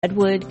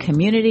Redwood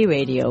Community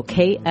Radio,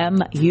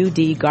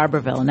 KMUD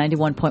Garberville,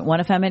 91.1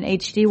 FM in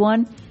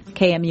HD1,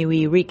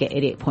 KMUE Eureka,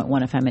 88.1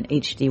 FM in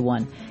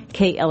HD1,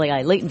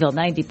 KLAI Laytonville,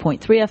 90.3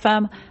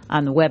 FM,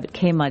 on the web at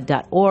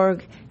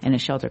KMUD.org, and in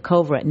Shelter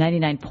Cove at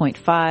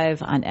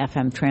 99.5 on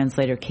FM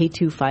translator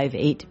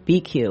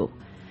K258BQ.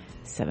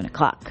 7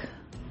 o'clock.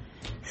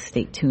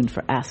 Stay tuned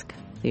for Ask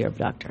the Herb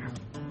Doctor.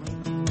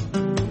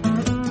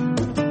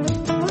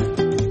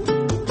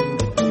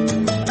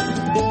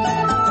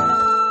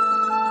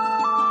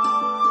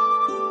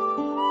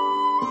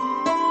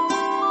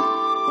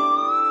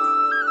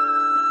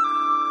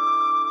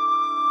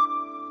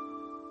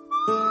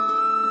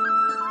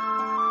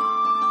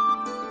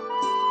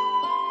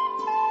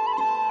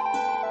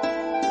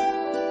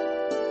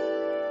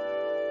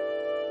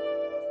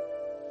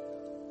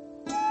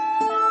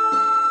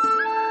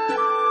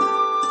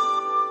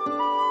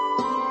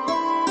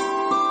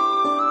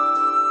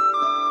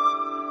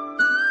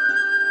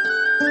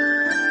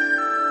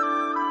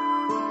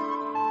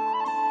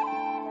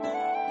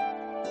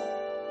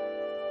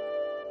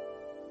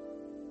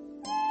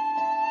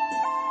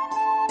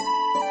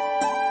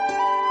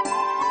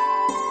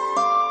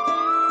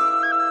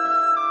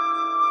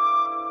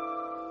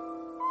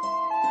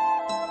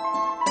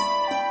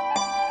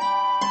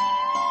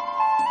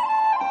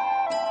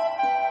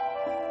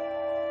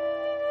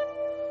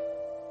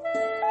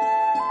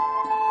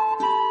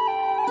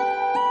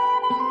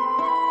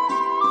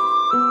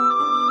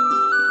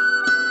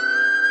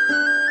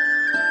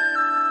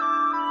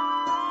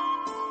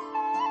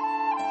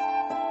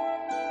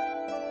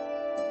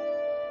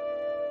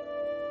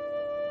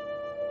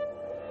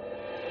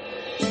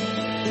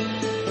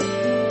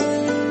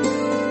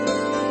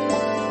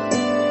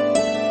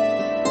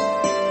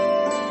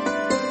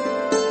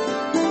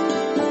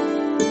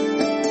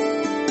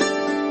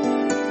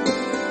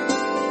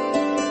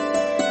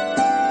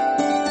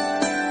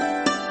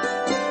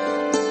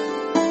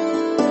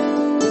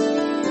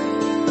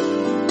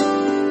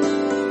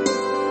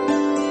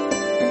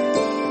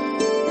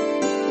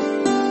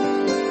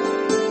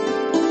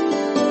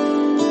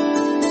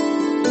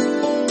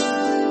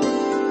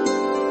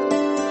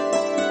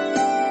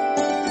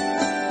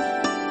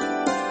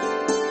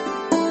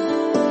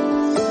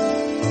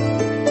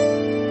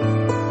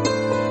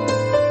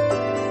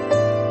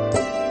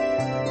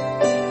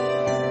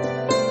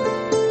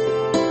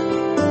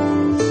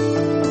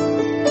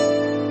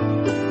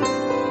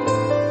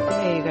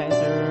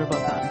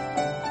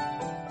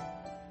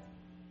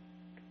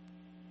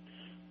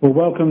 Well,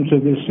 welcome to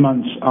this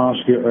month's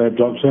Ask Your Herb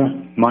Doctor.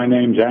 My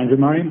name's Andrew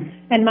Murray.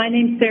 And my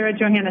name's Sarah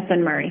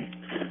Johannesson Murray.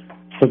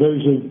 For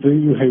those of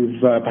you who've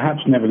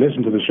perhaps never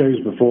listened to the shows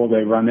before,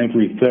 they run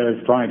every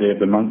third Friday of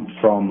the month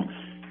from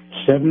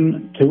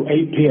 7 to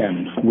 8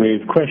 p.m.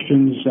 with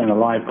questions and a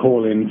live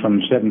call-in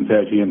from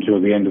 7:30 until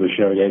the end of the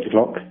show at 8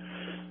 o'clock.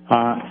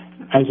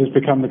 As has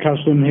become the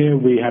custom here,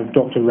 we have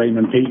Dr.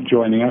 Raymond Peat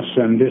joining us,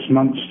 and this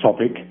month's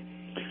topic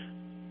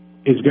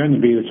is going to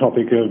be the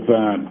topic of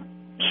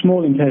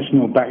small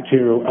intestinal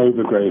bacterial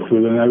overgrowth,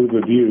 with an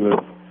overview of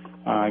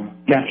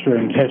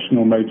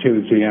gastrointestinal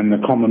motility and the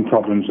common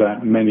problems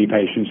that many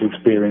patients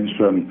experience,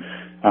 from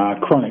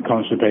chronic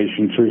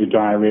constipation through to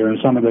diarrhea, and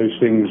some of those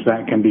things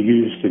that can be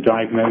used to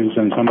diagnose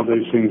and some of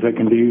those things that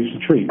can be used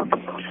to treat.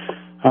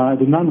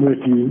 The number,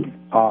 if you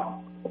are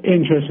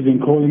interested in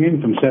calling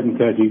in from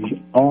 7:30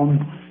 on,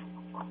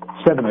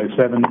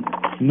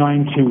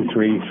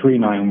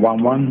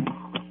 707-923-3911.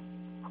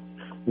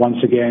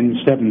 Once again,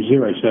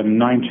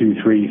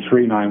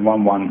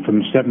 707-923-3911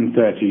 from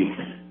 7:30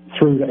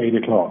 through to 8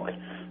 o'clock.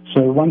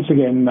 So once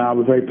again,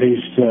 we're very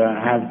pleased to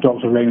have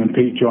Dr. Raymond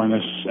Peat join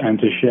us and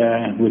to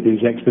share with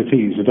his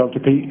expertise. So Dr.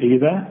 Peat, are you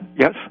there?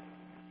 Yes.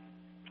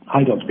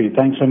 Hi, Dr. Peat.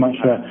 Thanks so much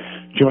for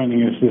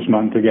joining us this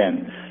month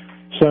again.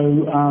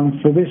 So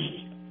for this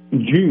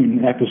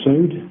June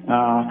episode,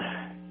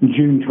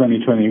 June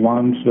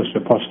 2021, just for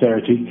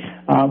posterity,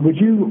 would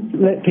you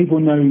let people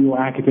know your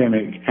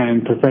academic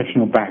and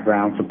professional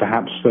background for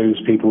perhaps those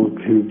people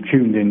who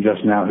tuned in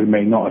just now who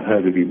may not have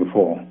heard of you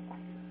before?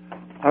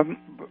 I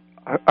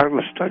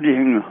was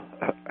studying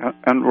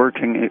and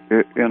working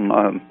in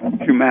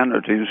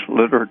humanities,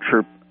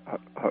 literature,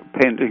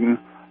 painting,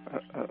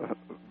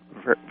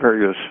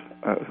 various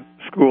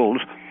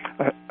schools,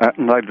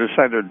 and I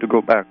decided to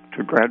go back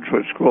to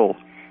graduate school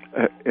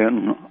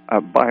in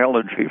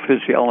biology,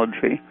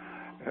 physiology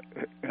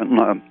in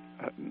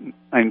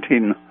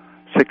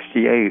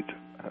 1968,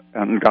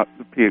 and got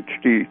the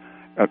PhD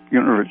at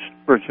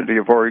University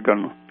of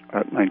Oregon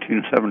at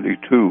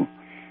 1972,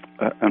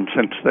 and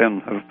since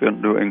then have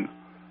been doing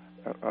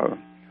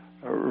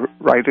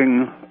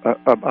writing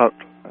about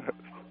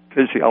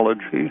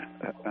physiology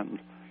and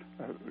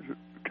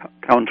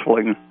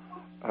counseling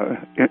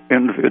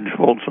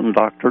individuals and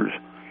doctors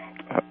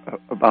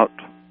about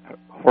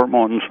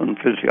hormones and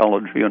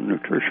physiology and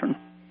nutrition.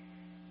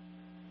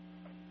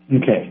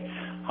 Okay.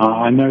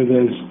 I know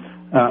there's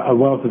a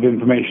wealth of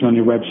information on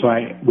your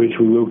website, which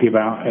we will give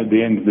out at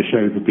the end of the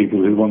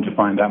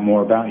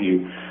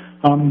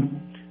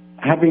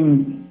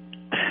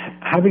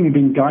having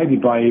been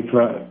guided by you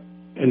for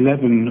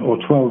 11 or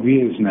 12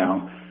 years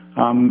now,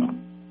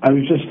 I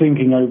was just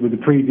thinking over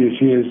the previous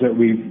years that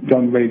we've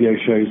done radio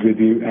shows with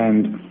you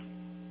and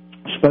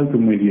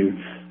spoken with you,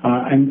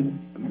 and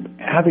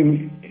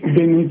having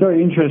been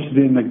very interested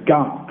in the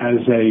gut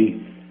as a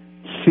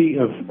seat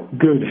of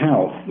good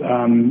health.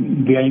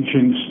 The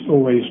ancients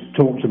always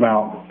talked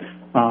about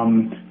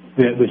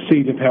the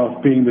seat of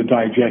health being the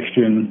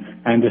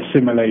digestion and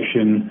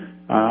assimilation,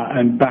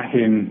 and back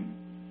in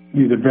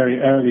the very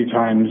early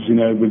times,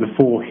 with the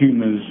 4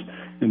 humours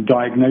and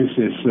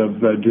diagnosis of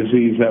the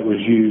disease that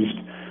was used,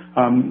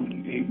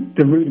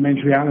 the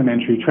rudimentary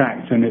alimentary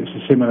tract and its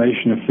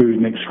assimilation of food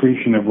and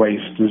excretion of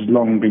waste has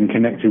long been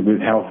connected with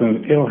health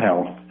and ill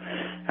health.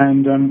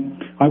 And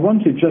I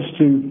wanted just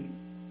to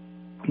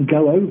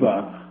go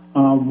over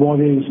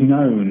what is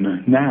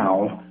known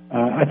now.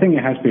 I think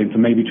it has been for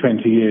maybe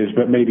 20 years,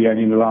 but maybe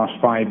only in the last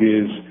 5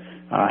 years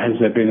has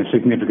there been a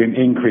significant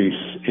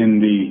increase in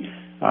the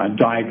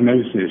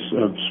diagnosis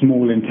of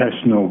small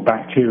intestinal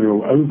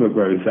bacterial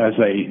overgrowth as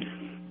a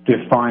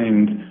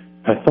defined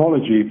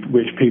pathology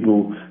which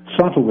people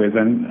suffer with.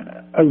 And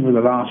over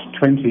the last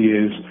 20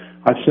 years,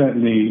 I've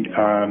certainly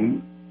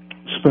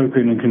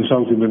spoken and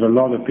consulted with a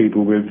lot of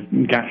people with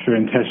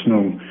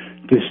gastrointestinal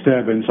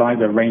disturbance,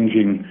 either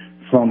ranging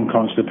from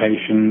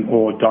constipation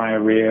or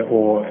diarrhea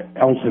or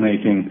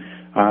alternating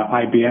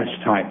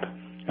IBS type,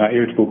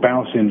 irritable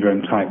bowel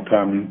syndrome type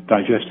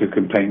digestive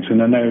complaints.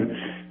 And I know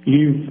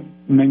you've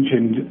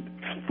mentioned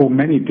for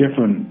many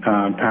different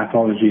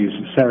pathologies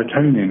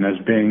serotonin as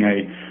being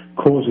a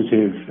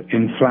causative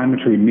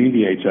inflammatory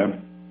mediator,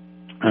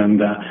 and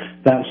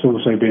that's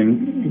also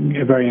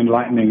been very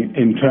enlightening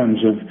in terms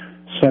of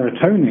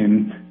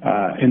serotonin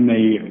in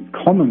the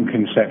common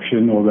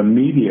conception or the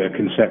media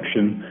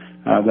conception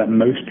that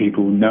most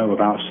people know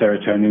about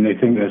serotonin. They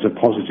think there's a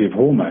positive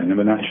hormone,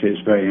 but actually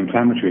it's very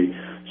inflammatory.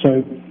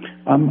 So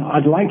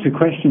I'd like to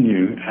question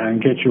you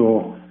and get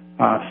your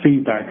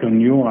feedback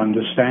on your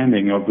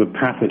understanding of the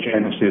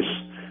pathogenesis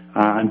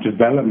and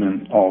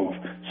development of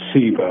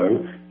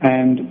SIBO,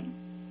 and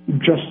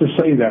just to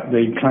say that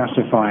they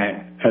classify it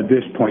at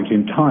this point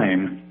in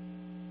time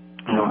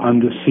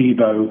under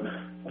SIBO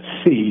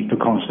C for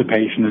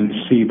constipation and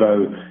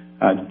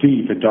SIBO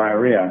D for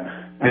diarrhea,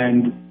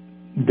 and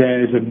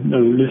there's a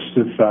list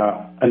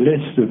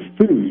of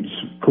foods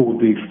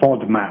called the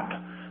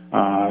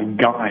FODMAP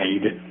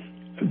guide,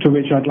 to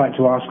which I'd like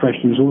to ask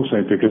questions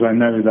also, because I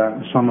know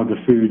that some of the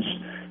foods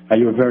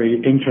you're very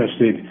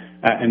interested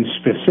and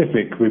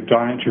specific with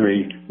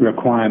dietary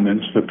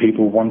requirements for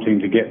people wanting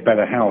to get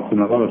better health, and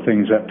a lot of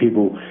things that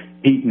people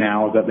eat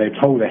now that they're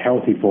told are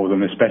healthy for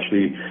them,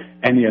 especially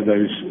any of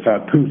those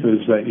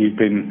PUFAs that you've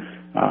been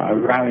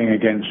rallying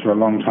against for a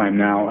long time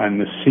now, and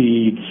the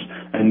seeds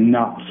and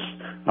nuts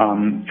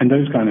and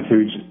those kind of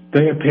foods,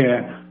 they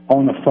appear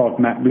on a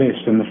FODMAP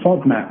list, and the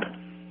FODMAP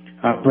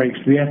breaks,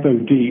 the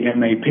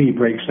FODMAP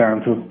breaks down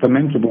to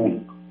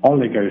fermentable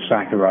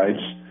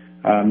oligosaccharides,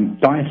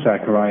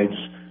 disaccharides,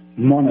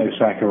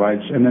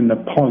 monosaccharides, and then the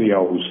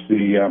polyols,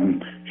 the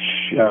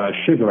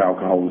sugar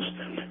alcohols.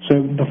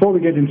 So before we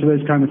get into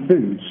those kind of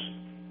foods,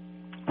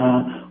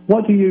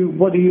 what do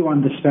you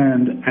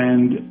understand,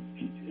 and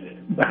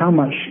how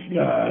much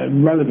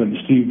relevance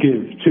do you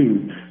give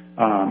to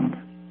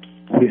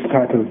this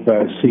type of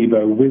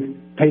SIBO with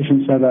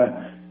patients that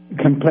are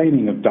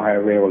complaining of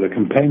diarrhea or they're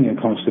complaining of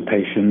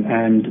constipation,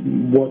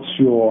 and what's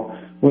your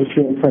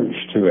approach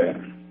to it?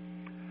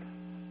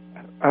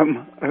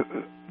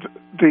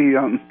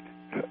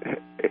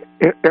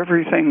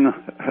 Everything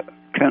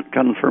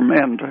can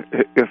ferment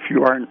if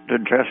you aren't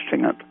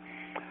digesting it,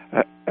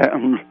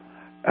 and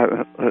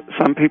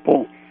some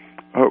people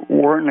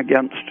warn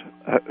against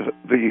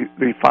the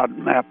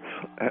FODMAPs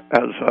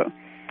as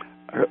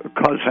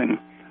causing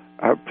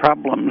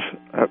problems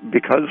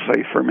because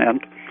they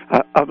ferment.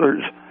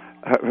 Others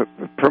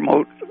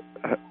promote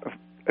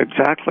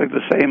exactly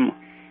the same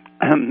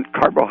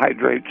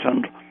carbohydrates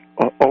and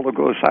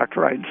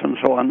oligosaccharides and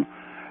so on,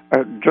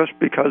 just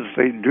because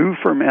they do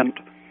ferment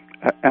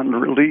and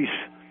release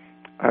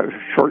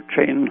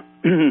short-chain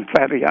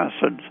fatty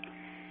acids,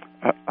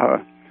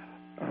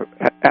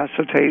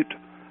 acetate,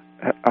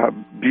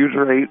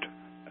 butyrate,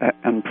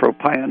 and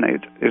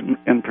propionate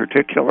in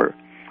particular.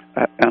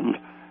 And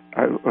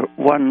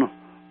one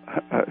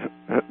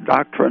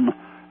doctrine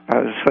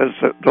says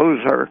that those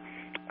are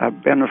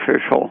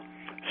beneficial,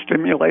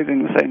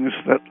 stimulating things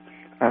that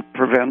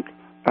prevent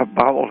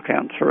bowel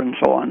cancer and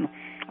so on.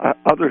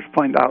 Others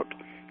point out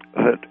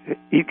that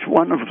each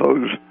one of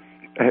those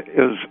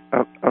is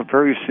a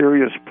very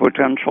serious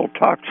potential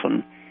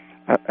toxin,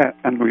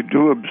 and we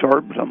do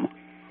absorb them.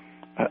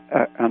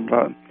 And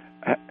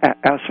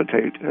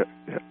acetate,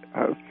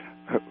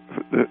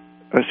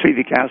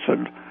 acetic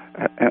acid,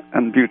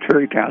 and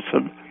butyric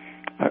acid,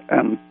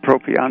 and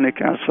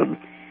propionic acid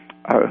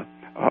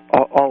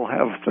all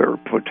have their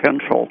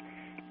potential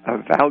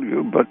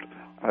value, but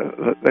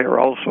they are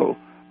also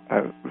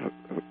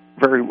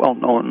very well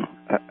known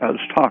as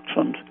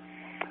toxins.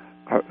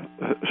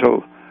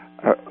 So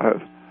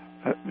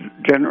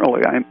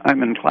generally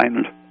I'm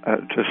inclined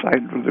to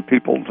side with the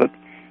people that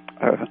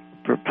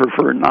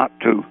prefer not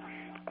to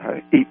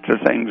eat the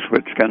things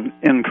which can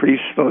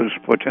increase those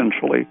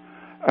potentially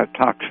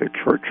toxic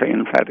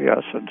short-chain fatty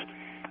acids,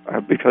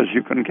 because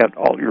you can get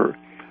all your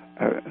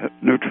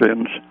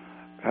nutrients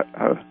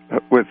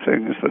with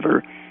things that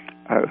are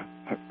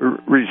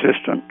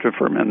resistant to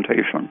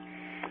fermentation.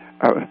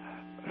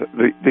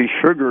 The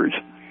sugars,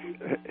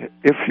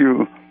 if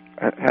you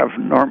have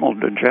normal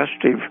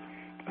digestive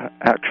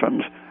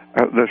actions,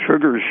 the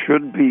sugars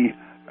should be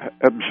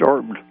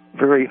absorbed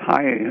very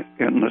high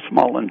in the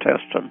small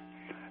intestine.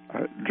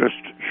 Just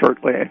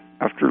shortly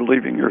after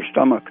leaving your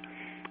stomach,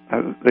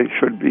 they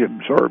should be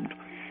absorbed.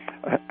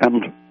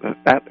 And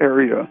that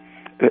area,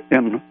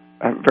 in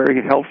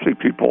very healthy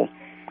people,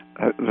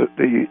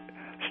 the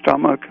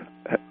stomach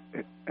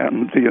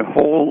and the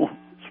whole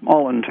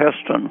small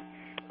intestine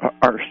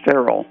are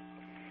sterile.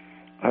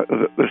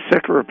 The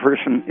sicker a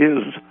person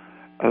is,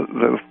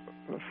 the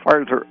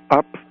farther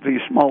up the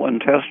small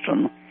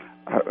intestine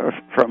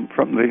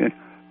from the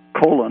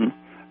colon,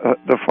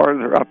 the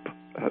farther up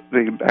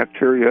the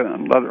bacteria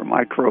and other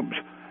microbes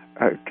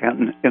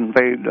can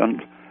invade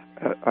and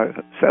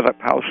set up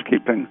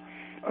housekeeping.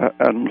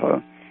 And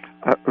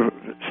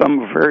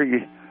some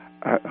very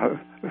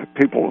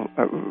people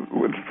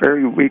with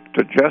very weak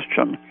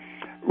digestion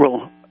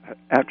will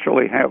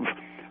actually have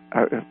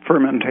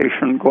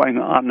fermentation going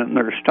on in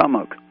their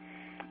stomach,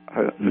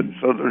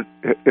 so that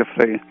if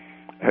they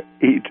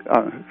eat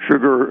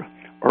sugar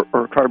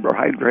or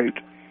carbohydrate,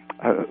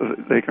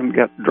 they can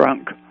get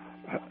drunk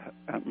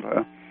and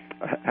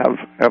have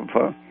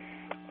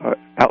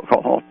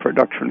alcohol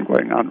production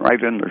going on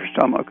right in their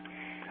stomach.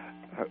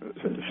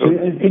 So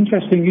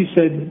interesting, you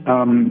said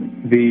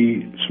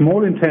the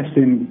small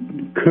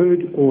intestine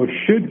could or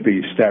should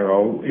be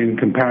sterile in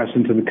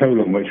comparison to the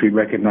colon, which we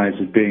recognize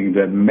as being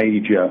the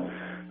major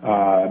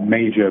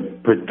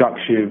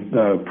productive,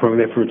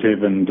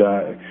 proliferative, and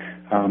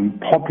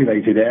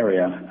populated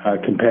area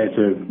compared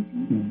to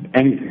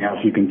anything else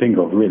you can think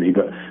of, really.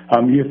 But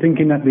you're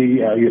thinking that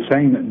you're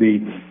saying that the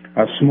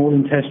small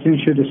intestine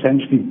should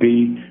essentially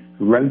be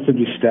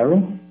relatively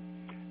sterile?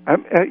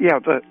 Yeah,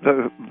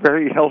 the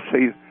very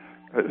healthy,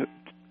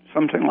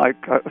 something like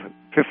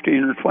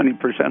 15 or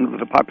 20% of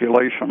the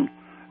population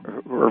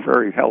who are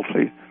very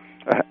healthy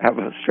have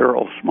a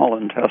sterile small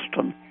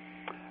intestine.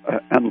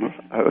 And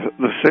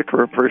the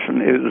sicker a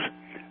person is,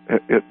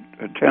 it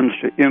tends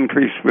to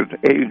increase with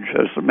age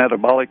as the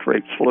metabolic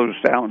rate slows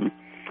down.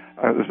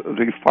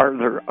 The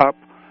farther up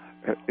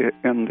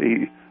in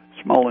the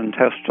small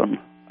intestine,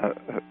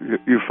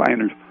 you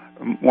find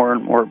more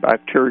and more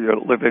bacteria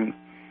living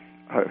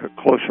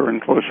closer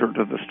and closer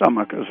to the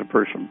stomach as a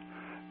person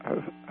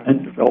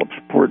develops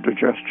poor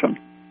digestion.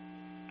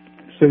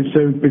 So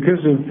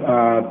because of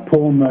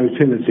poor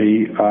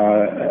motility,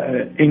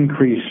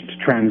 increased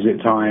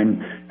transit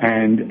time,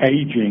 and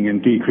aging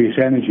and decreased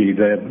energy,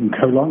 the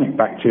colonic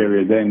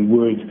bacteria then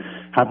would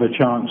have a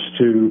chance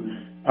to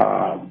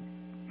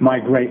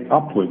migrate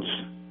upwards.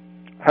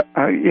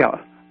 Yeah.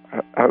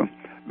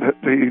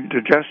 The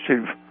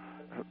digestive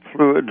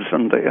fluids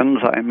and the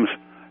enzymes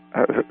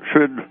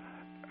should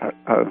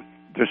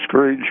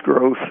discourage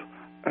growth,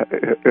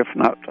 if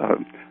not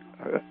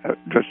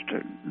just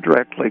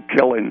directly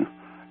killing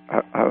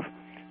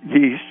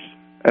yeast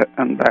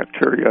and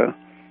bacteria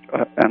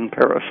and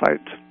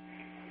parasites.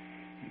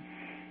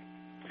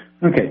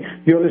 Okay,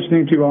 you're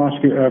listening to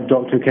Ask of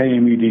Dr.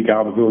 KMUD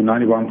Garberville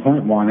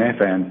 91.1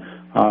 FM.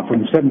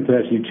 From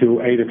 7:30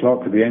 till 8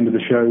 o'clock at the end of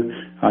the show,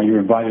 you're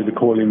invited to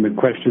call in with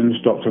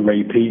questions. Dr.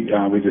 Ray Peat,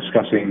 we're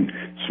discussing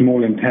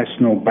small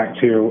intestinal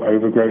bacterial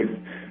overgrowth,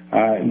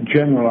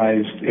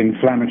 generalized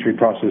inflammatory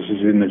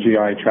processes in the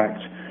GI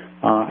tract,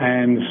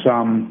 and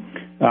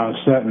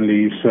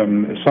certainly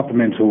some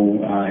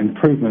supplemental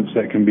improvements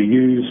that can be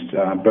used,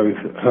 both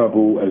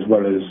herbal as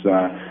well as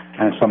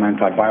some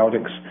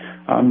antibiotics.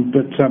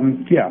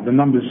 Yeah, the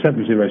number is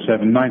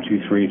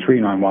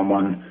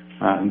 707-923-3911,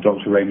 and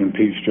Dr. Raymond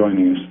Peat's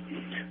joining us.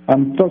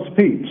 Dr.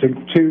 Peat, so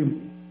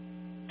to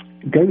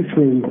go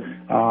through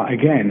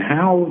again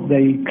how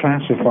they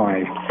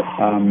classify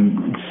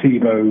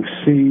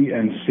SIBO-C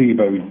and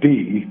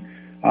SIBO-D,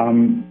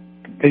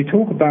 they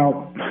talk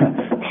about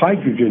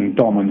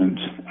hydrogen-dominant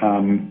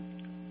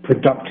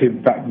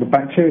productive the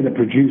bacteria that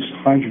produce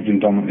hydrogen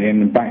dominantly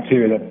and the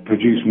bacteria that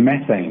produce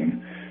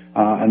methane,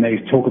 and they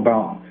talk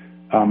about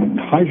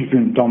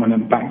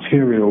hydrogen-dominant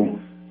bacterial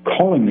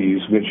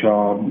colonies, which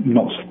are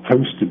not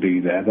supposed to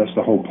be there. That's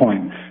the whole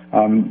point.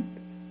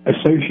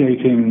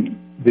 Associating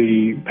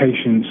the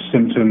patient's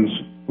symptoms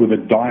with a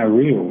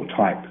diarrheal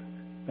type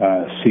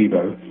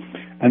SIBO,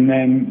 and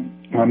then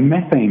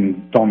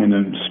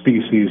methane-dominant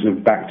species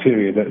of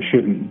bacteria that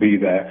shouldn't be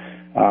there,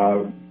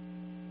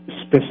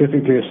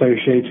 specifically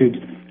associated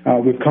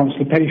with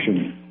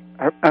constipation.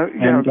 I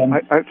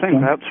think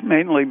that's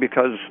mainly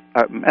because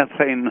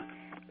methane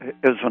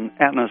is an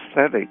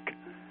anesthetic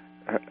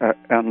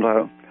and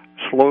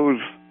slows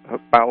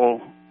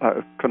bowel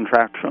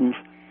contractions,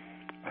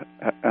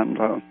 and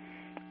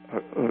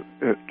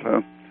it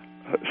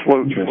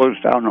slows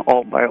down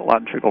all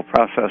biological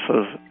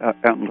processes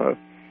and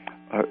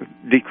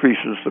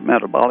decreases the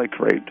metabolic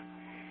rate.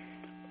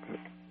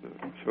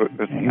 So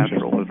it's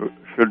natural that it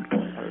should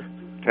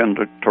tend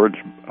towards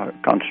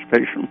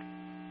constipation.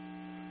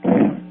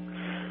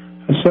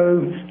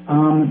 So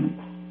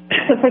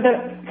for the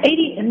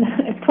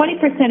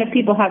 20% of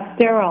people have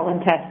sterile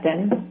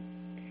intestine,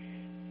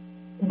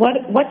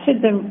 what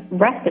should the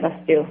rest of us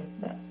do?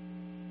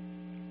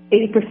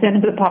 80%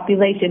 of the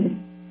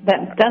population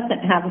that doesn't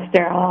have a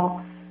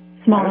sterile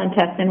small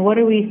intestine, what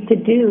are we to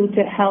do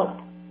to help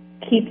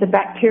keep the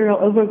bacterial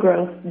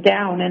overgrowth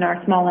down in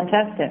our small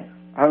intestine?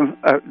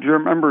 Do you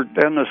remember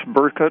Dennis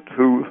Burkett,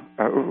 who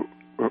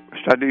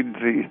studied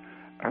the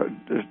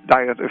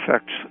diet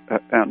effects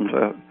and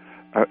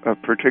a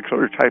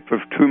particular type of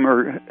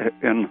tumor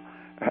in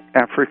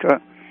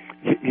Africa?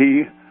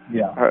 He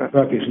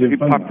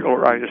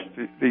popularized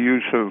the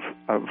use of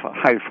a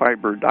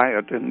high-fiber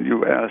diet in the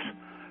U.S.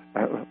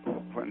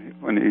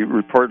 When he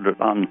reported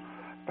on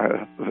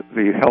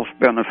the health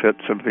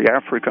benefits of the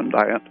African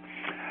diet,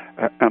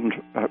 and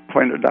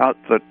pointed out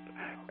that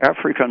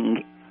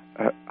Africans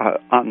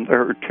on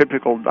their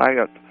typical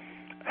diet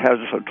has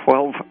a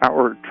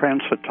 12-hour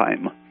transit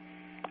time,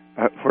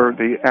 where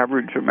the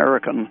average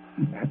American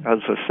has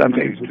a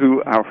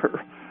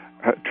 72-hour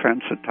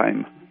transit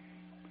time,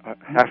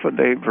 half a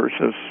day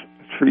versus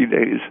 3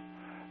 days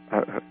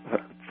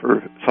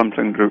for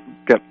something to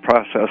get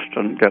processed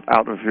and get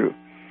out of you.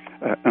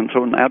 And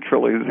so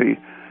naturally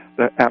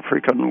the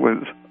African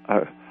with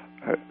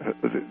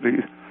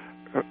the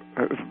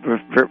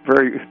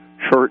very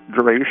short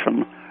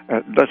duration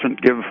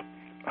doesn't give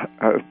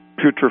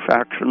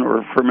putrefaction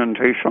or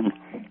fermentation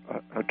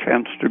a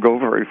chance to go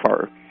very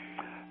far.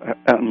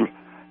 And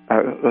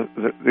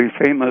the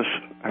famous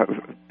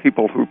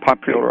people who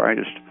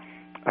popularized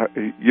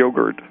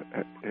yogurt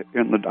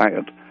in the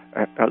diet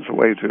as a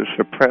way to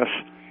suppress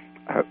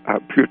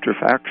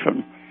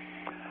putrefaction,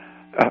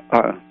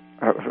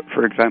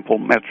 for example,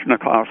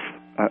 Metchnikoff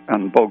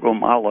and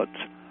Bogomolets,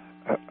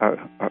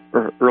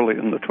 early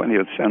in the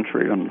 20th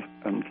century and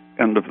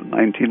end of the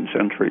 19th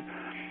century,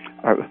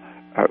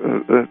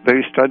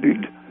 they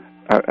studied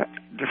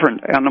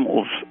different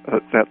animals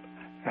that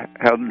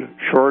had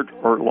short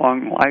or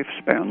long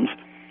lifespans,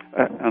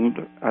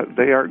 and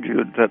they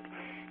argued that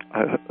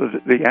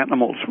the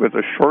animals with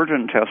a short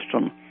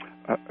intestine,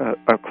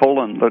 a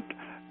colon that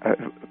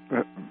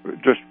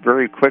just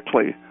very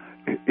quickly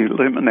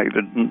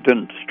eliminated and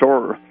didn't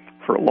store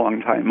for a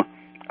long time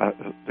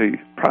the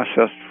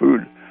processed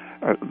food,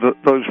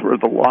 those were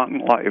the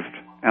long-lived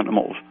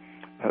animals.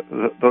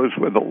 Those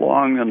with a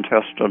long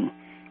intestine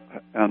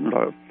and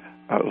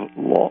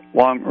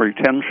long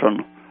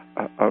retention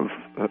of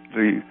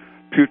the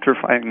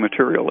putrefying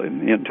material in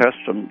the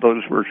intestine,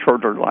 those were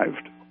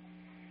shorter-lived.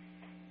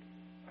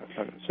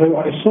 So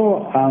I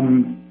saw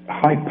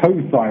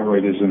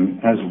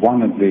hypothyroidism as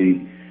one of the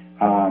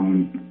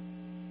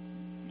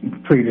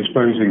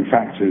predisposing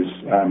factors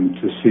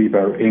to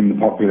SIBO in the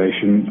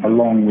population,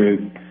 along with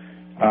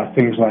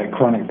things like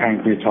chronic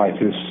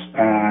pancreatitis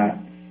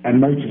and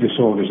motor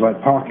disorders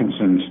like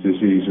Parkinson's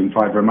disease and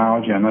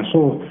fibromyalgia. And I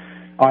saw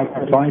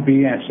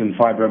IBS and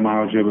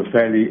fibromyalgia were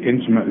fairly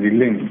intimately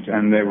linked,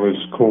 and there was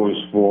cause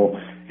for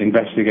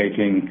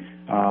investigating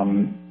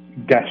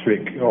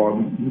gastric or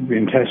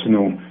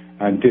intestinal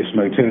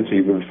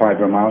dysmotility with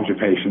fibromyalgia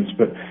patients.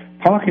 But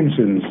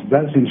Parkinson's,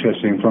 that's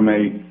interesting from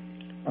a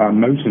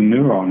motor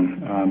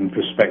neuron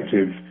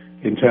perspective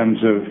in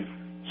terms of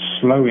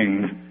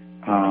slowing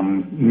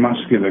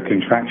muscular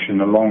contraction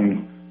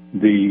along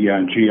the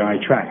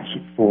GI tract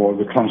for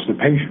the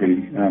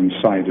constipatory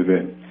side of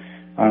it.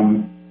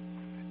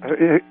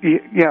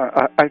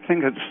 I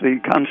think it's the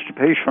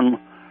constipation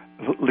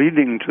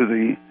leading to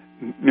the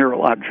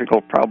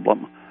neurological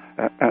problem.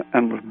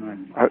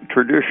 And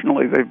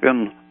traditionally they've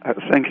been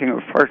thinking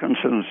of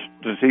Parkinson's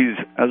disease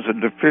as a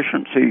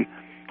deficiency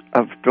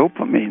of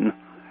dopamine,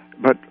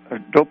 but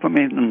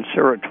dopamine and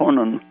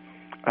serotonin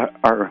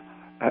are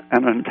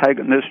an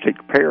antagonistic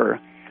pair,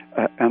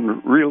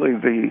 and really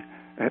the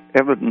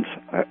evidence,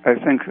 I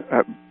think,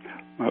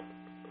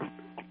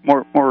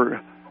 more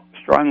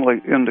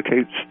strongly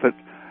indicates that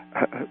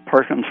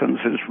Parkinson's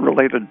is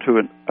related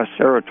to a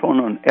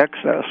serotonin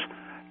excess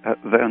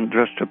than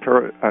just a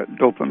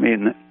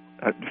dopamine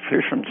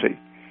deficiency.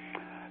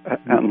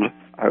 And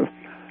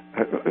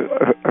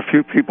a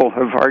few people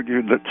have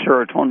argued that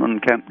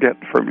serotonin can't get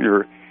from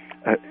your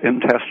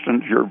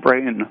intestine to your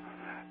brain,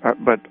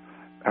 but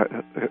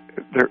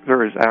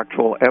there is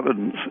actual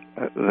evidence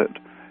that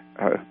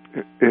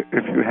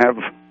if you have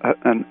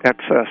an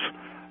excess,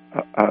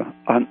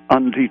 an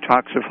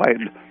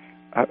undetoxified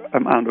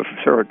amount of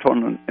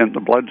serotonin in the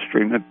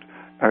bloodstream, it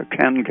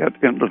can get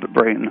into the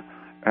brain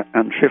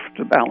and shift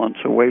the balance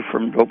away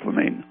from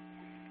dopamine.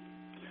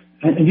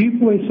 And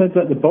you've always said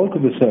that the bulk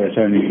of the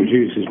serotonin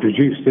produced is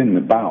produced in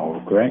the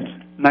bowel, correct?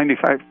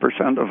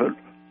 95% of it.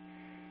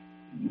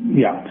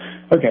 Yeah.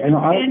 Okay.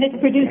 And it's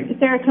produced,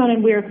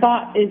 serotonin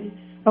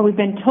we've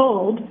been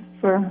told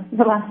for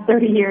the last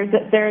 30 years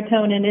that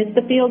serotonin is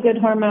the feel-good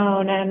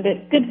hormone and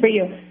it's good for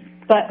you.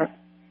 But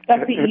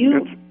Dr.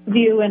 You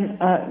view, and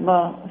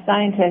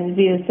scientists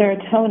view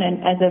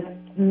serotonin as a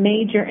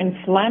major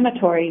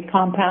inflammatory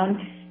compound,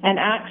 and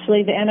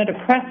actually the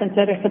antidepressants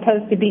that are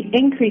supposed to be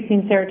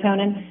increasing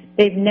serotonin,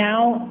 they've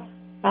now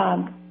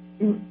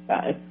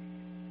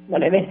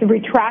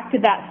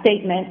retracted that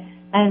statement,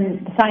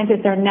 and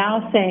scientists are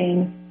now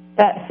saying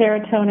that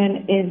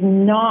serotonin is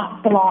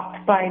not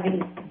blocked by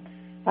these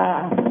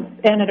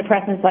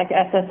antidepressants like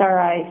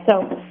SSRIs.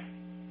 So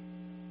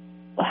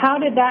how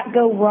did that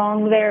go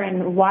wrong there,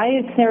 and why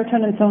is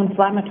serotonin so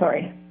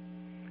inflammatory?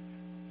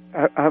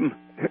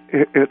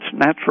 Its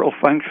natural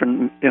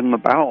function in the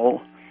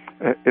bowel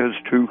is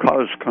to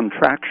cause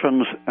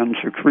contractions and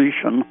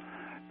secretion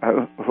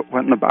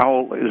when the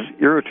bowel is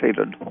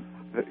irritated.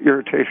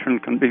 Irritation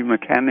can be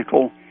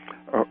mechanical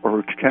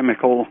or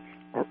chemical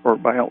or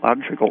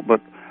biological,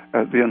 but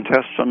the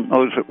intestine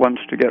knows it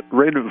wants to get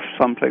rid of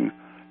something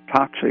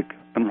toxic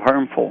and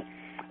harmful,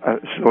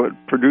 so it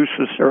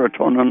produces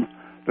serotonin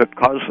that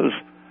causes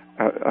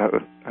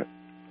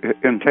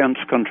intense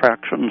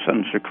contractions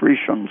and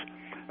secretions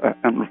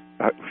and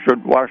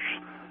should wash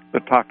the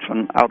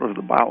toxin out of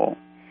the bowel.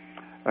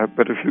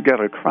 But if you get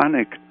a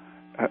chronic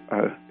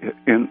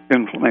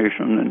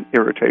inflammation and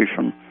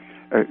irritation,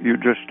 you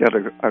just get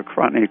a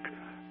chronic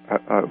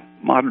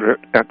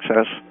moderate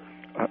excess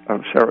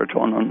of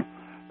serotonin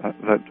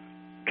that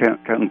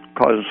can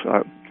cause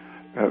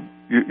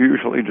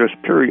usually just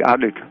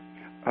periodic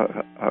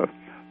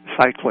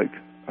cyclic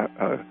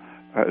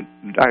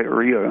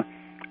diarrhea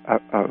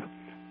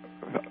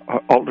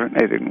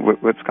alternating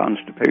with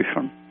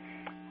constipation.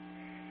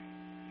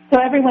 So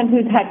everyone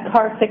who's had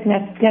car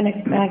sickness can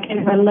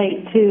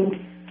relate to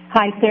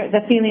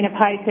the feeling of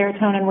high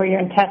serotonin where your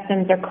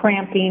intestines are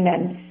cramping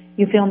and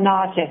you feel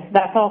nauseous.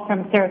 That's all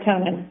from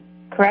serotonin,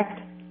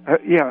 correct?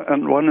 Yeah,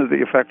 and one of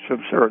the effects of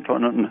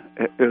serotonin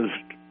is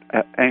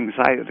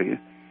anxiety.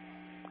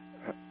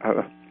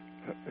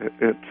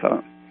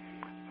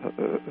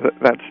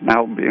 That's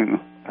now being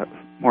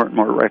more and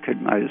more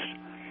recognized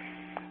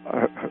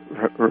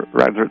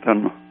rather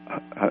than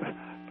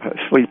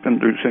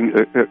sleep-inducing.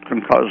 It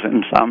can cause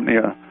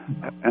insomnia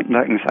and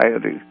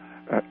anxiety,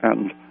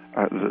 and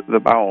the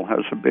bowel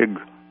has a big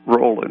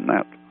role in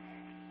that.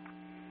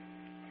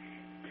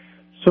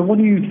 So what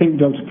do you think,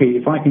 Dr. Peat,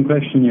 if I can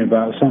question you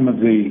about some of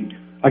the,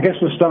 I guess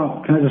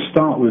can I just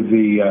start with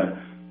the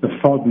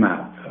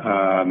FODMAP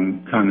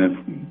kind of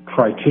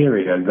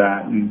criteria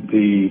that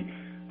the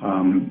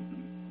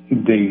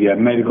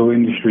medical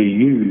industry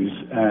use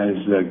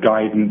as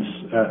guidance,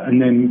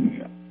 and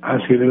then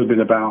ask you a little bit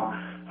about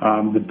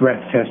the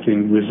breath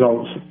testing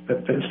results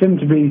that seem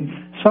to be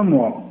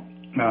somewhat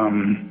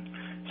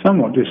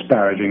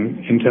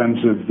disparaging in terms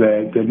of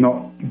they're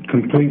not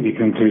completely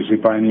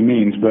conclusive by any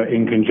means, but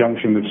in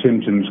conjunction with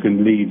symptoms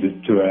can lead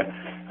to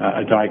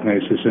a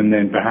diagnosis, and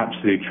then perhaps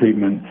the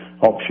treatment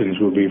options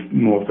will be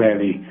more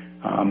fairly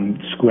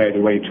squared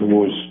away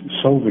towards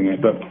solving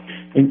it. But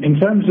in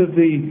terms of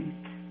the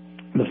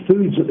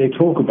foods that they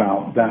talk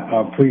about that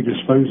are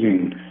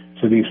predisposing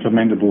to these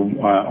fermentable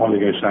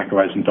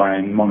oligosaccharides and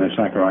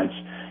monosaccharides,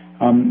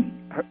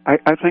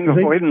 I think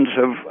avoidance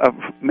of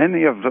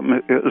many of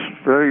them is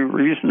very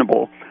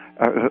reasonable.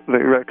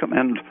 They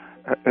recommend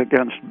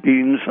against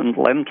beans and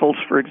lentils,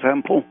 for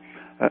example,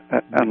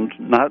 and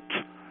nuts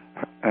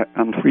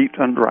and wheat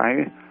and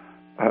rye.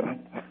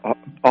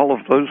 All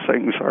of those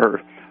things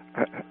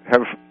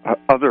have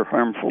other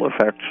harmful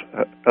effects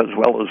as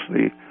well as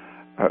the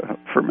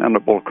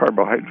fermentable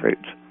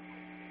carbohydrates.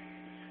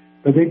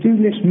 But they do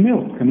list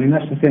milk. I mean,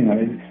 that's the thing.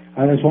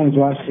 I just wanted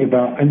to ask you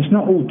about, and it's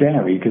not all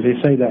dairy, because they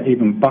say that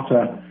even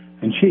butter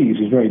and cheese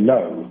is very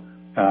low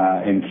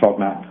in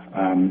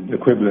FODMAP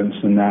equivalents,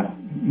 and that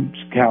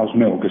cow's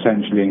milk,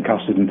 essentially, and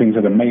custard and things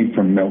that are made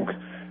from milk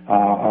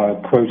are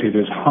quoted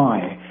as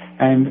high.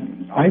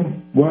 And I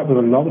work with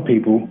a lot of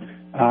people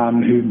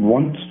who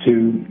want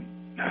to,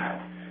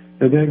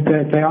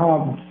 they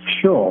are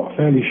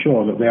fairly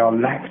sure that they are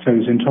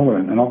lactose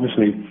intolerant, and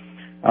obviously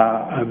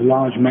a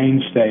large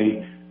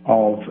mainstay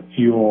of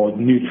your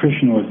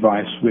nutritional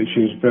advice, which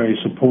is very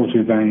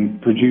supportive and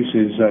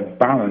produces a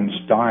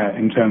balanced diet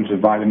in terms of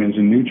vitamins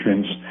and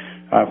nutrients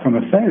from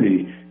a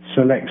fairly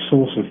select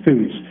source of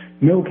foods.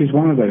 Milk is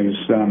one of those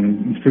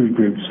food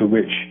groups for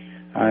which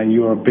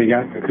you're a big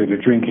advocate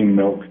of drinking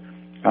milk.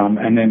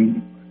 And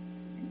then,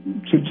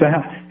 so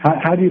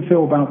how do you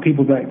feel about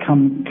people that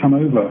come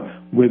over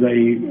with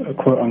a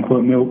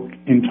quote-unquote milk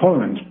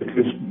intolerance?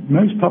 Because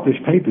most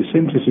published papers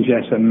seem to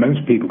suggest that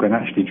most people can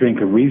actually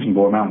drink a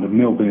reasonable amount of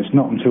milk, and it's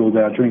not until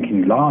they're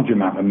drinking large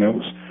amount of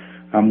milks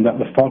that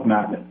the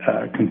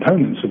FODMAP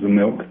components of the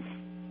milk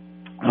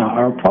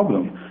are a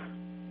problem.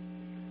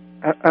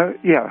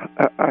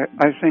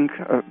 I think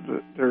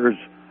there's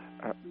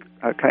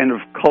a kind of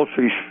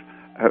cultish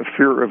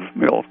fear of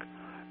milk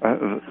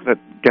that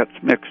gets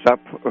mixed up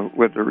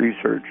with the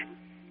research,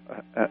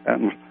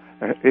 and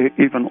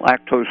even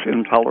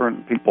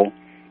lactose-intolerant people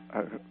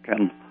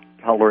can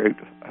tolerate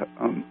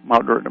a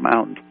moderate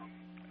amount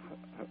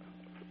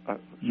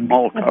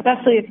small cups,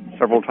 especially if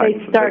several times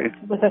they start a day.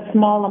 with a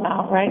small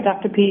amount, right,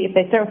 Dr. Peat? If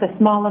they start with a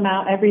small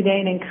amount every day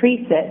and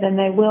increase it, then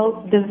they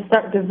will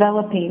start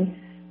developing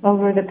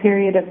over the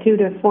period of 2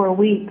 to 4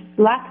 weeks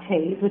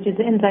lactase, which is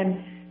the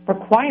enzyme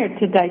required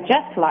to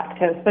digest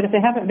lactose. But if they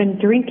haven't been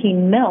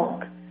drinking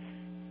milk,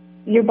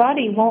 your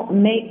body won't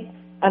make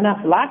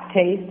enough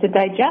lactase to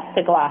digest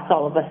a glass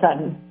all of a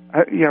sudden.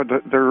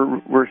 There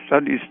were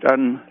studies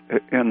done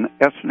in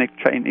ethnic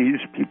Chinese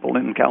people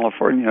in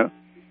California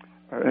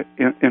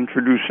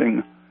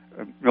introducing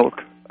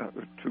milk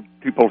to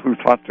people who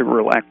thought they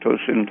were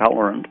lactose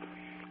intolerant,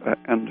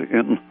 and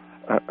in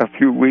a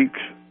few weeks,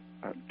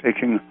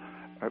 taking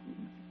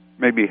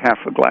maybe half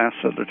a glass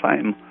at a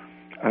time,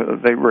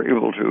 they were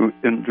able to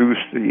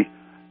induce the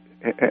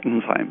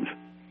enzymes.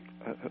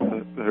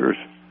 There's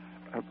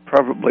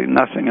probably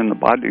nothing in the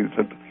body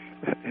that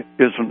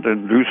isn't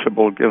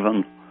inducible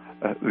given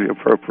the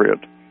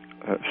appropriate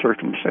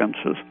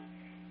circumstances.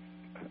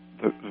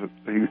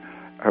 The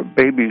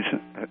babies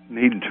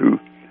need to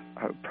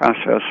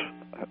process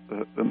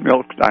the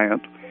milk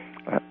diet,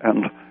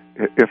 and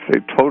if they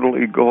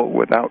totally go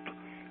without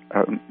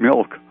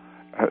milk,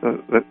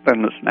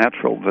 then it's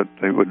natural that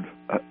they would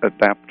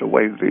adapt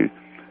away the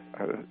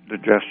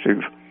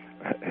digestive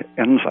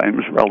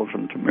enzymes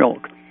relevant to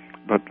milk.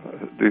 But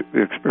the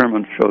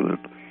experiments show that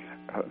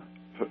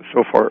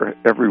so far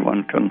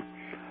everyone can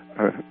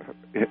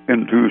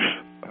induce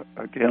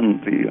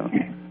again the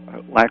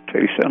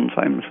lactase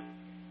enzymes.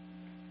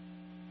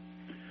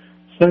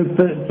 So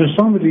for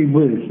somebody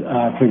with,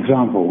 for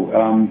example,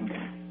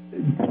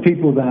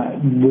 people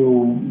that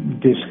will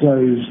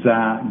disclose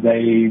that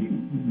they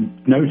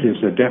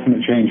notice a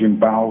definite change in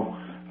bowel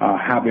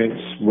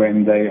habits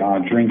when they are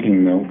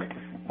drinking milk,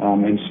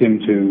 and seem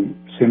to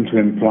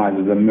imply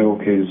that the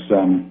milk is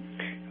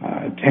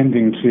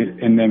tending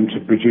in them to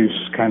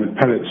produce kind of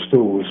pellet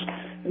stools.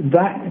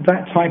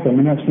 That type, I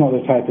mean, that's not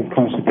the type of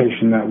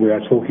constipation that we are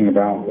talking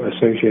about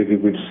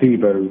associated with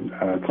SIBO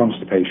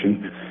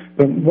constipation.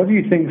 But what do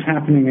you think is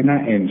happening in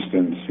that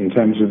instance in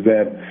terms of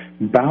their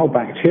bowel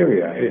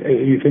bacteria?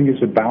 You think it's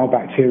the bowel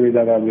bacteria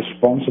that are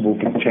responsible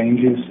for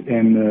changes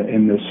in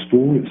the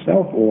stool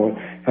itself, or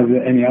are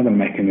there any other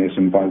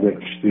mechanism by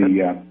which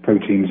the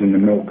proteins in the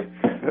milk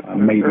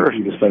may be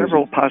predisposed? There are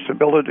several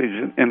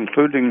possibilities,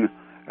 including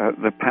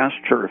the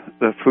pasture,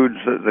 the foods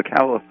that the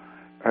cow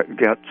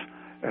gets.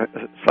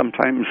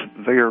 Sometimes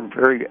they are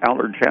very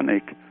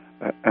allergenic,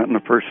 and a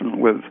person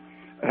with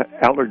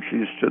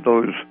allergies to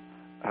those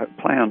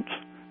plants,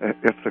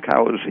 if the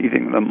cow is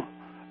eating them,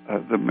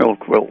 the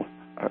milk will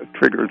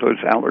trigger those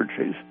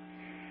allergies.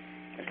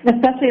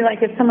 Especially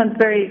like if someone's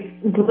very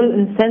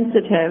gluten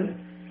sensitive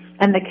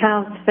and the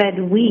cow's fed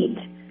wheat,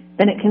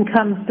 then it can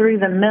come through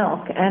the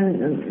milk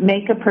and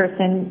make a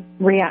person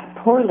react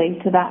poorly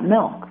to that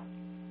milk.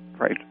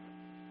 Right.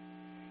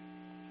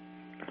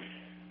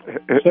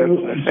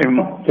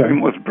 Same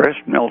with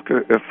breast milk.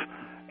 If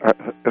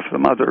the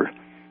mother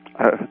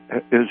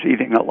is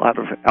eating a lot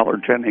of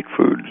allergenic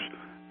foods,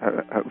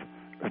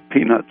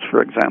 peanuts,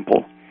 for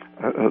example,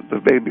 the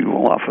baby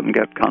will often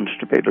get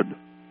constipated.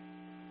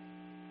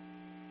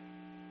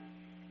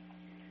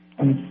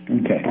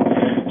 Okay.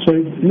 So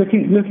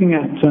looking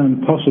at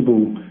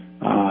possible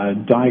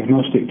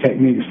diagnostic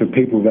techniques for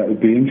people that would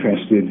be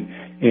interested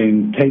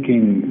in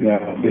taking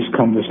this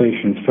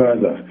conversation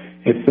further,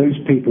 if those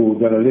people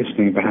that are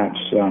listening perhaps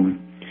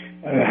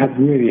have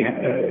really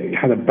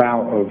had a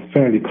bout of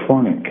fairly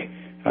chronic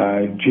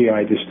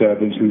GI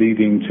disturbance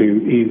leading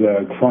to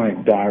either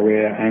chronic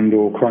diarrhea and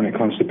or chronic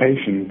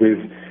constipation with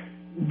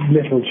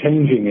little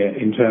changing it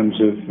in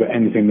terms of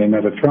anything they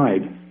never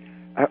tried.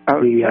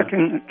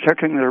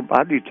 Checking their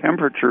body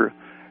temperature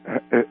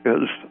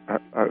is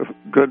a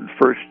good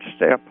first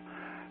step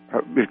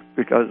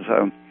because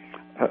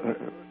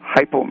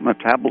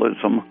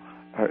hypometabolism,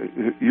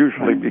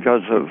 usually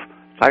because of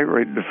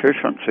thyroid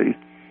deficiency,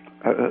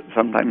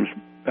 sometimes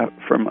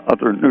from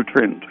other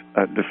nutrient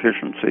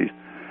deficiencies,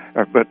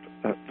 but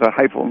the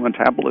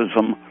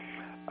hypometabolism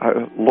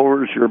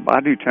lowers your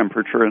body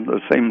temperature and at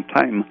the same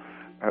time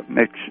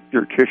makes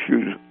your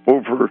tissues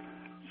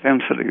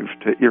oversensitive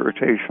to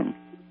irritation.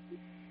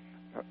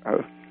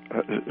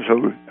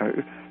 So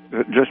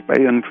just by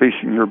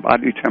increasing your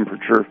body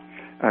temperature,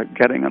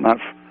 getting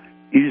enough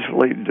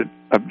easily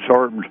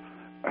absorbed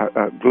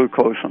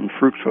glucose and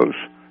fructose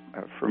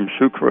from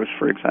sucrose,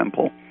 for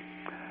example,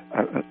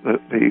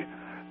 the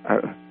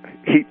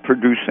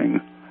heat-producing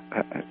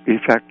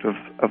effect of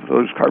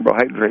those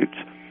carbohydrates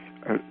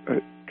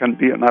can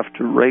be enough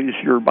to raise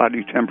your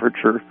body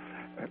temperature,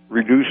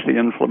 reduce the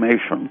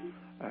inflammation,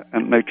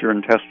 and make your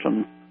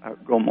intestine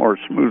go more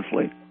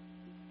smoothly.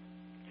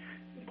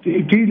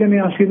 Let me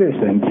ask you this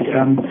then.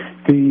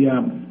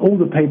 All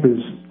the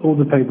papers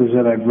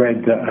that I've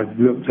read that have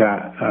looked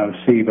at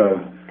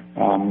SIBO,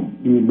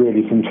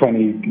 really from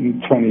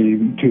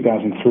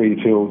 2003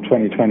 till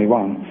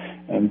 2021,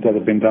 and that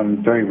have been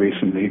done very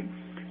recently,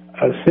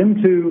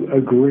 seem to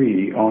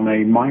agree on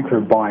a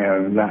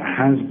microbiome that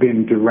has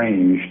been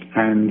deranged,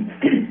 and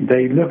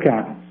they look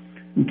at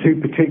two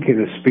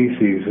particular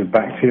species of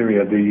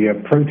bacteria, the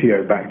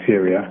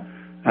proteobacteria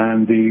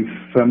and the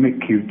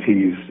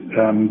Firmicutes,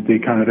 the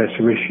kind of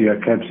Escherichia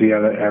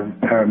Klebsiella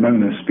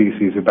aeromonas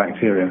species of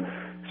bacteria,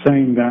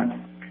 saying that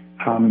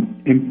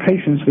in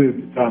patients with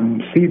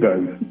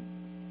SIBO,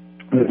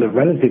 there's a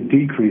relative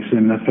decrease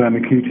in the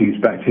Firmicutes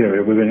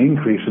bacteria with an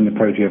increase in the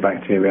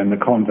proteobacteria, and the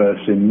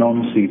converse in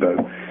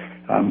non-SIBO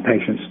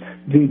patients.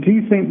 Do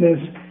you think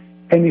there's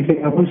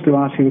anything? I wanted to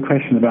ask you the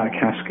question about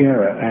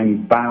cascara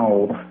and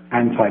bowel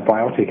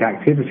antibiotic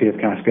activity of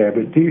cascara,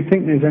 but do you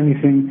think there's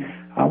anything?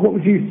 What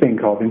would you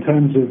think of in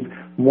terms of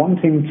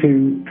wanting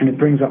to? And it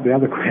brings up the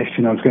other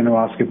question I was going to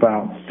ask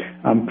about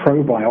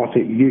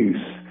probiotic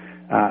use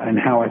and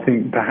how I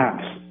think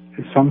perhaps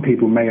some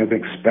people may have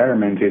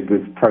experimented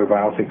with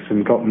probiotics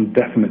and gotten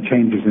definite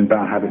changes in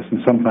bowel habits,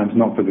 and sometimes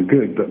not for the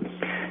good. But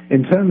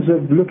in terms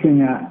of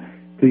looking at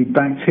the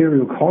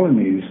bacterial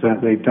colonies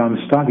that they've done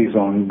studies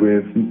on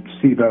with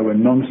SIBO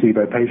and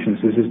non-SIBO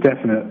patients,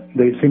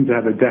 they seem to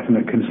have a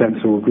definite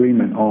consensual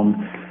agreement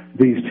on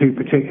these two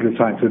particular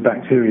types of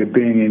bacteria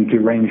being in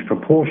deranged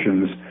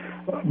proportions.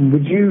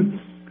 Would you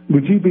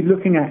be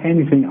looking at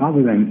anything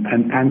other than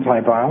an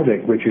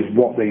antibiotic, which is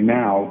what they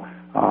now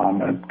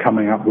are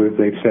coming up with?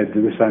 They've said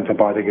that this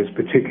antibiotic is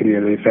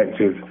particularly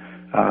effective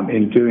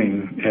in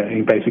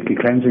basically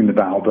cleansing the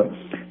bowel. But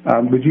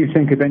would you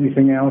think of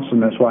anything else?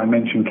 And that's why I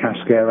mentioned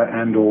cascara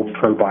and or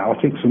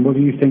probiotics. And what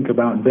do you think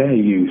about their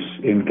use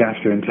in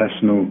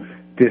gastrointestinal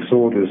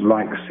disorders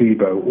like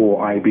SIBO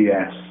or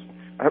IBS?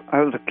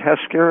 The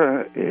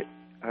cascara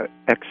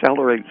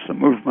accelerates the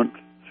movement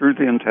through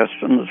the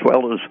intestine, as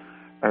well as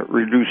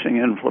reducing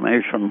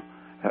inflammation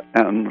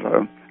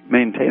and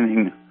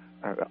maintaining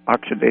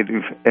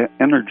oxidative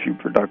energy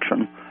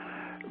production,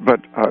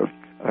 but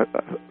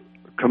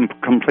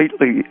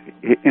completely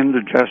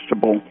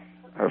indigestible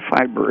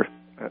fiber,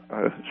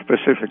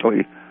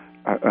 specifically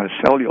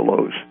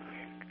cellulose.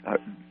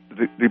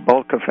 The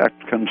bulk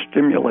effect can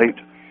stimulate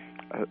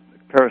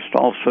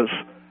peristalsis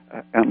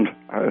and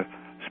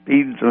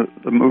speed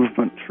the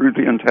movement through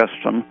the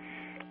intestine,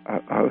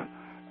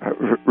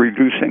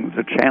 reducing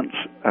the chance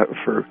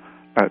for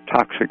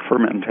toxic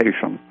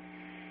fermentation,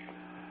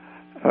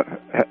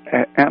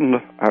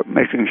 and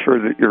making sure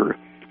that your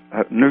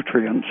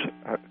nutrients,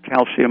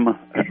 calcium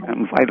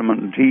and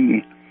vitamin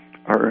D,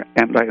 are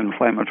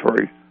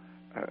anti-inflammatory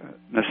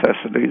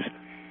necessities.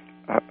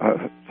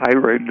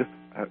 Thyroid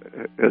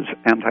is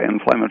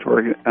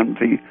anti-inflammatory, and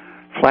the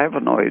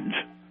flavonoids.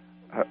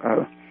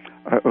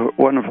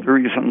 One of the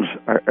reasons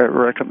I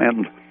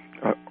recommend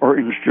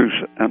orange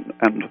juice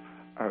and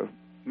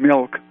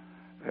milk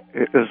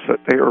is that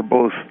they are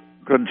both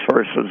good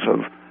sources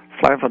of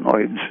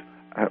flavonoids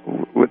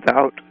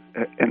without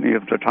any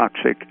of the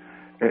toxic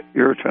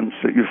irritants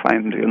that you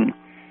find in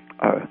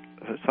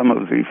some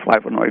of the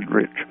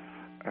flavonoid-rich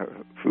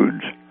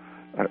foods.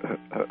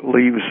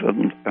 Leaves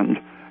and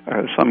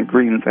some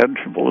green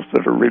vegetables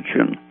that are rich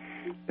in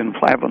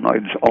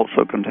flavonoids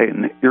also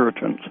contain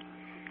irritants.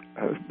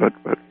 But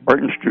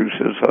orange juice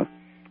is a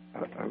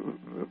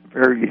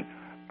very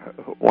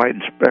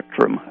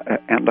wide-spectrum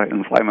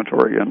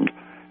anti-inflammatory and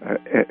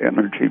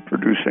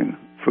energy-producing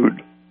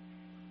food.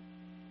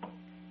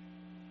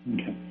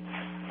 Okay.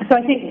 So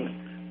I think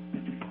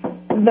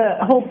the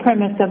whole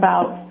premise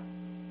about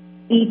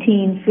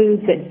eating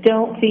foods that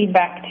don't feed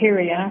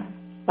bacteria,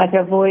 like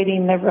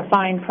avoiding the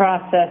refined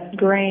processed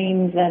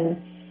grains and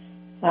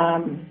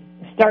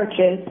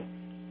starches,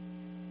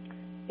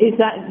 is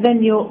that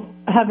then you'll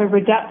have a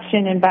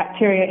reduction in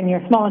bacteria in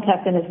your small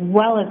intestine as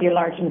well as your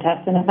large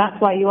intestine. And that's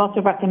why you also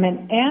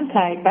recommend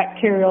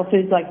antibacterial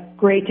foods like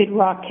grated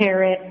raw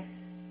carrot,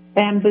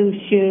 bamboo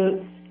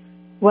shoots,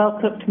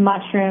 well-cooked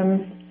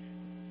mushrooms,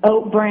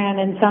 oat bran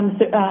in some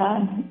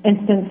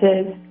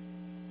instances,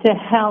 to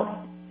help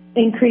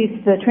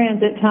increase the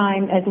transit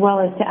time as well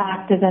as to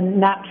act as a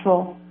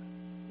natural,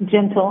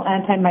 gentle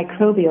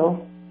antimicrobial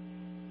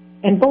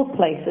in both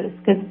places,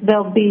 because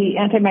there'll be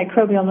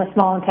antimicrobial in the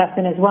small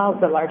intestine as well as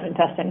the large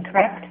intestine,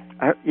 correct?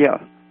 Yeah,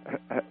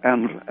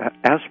 and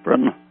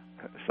aspirin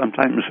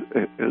sometimes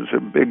is a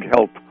big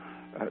help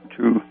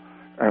to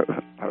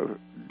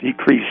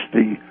decrease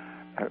the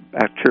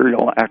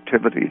bacterial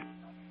activity.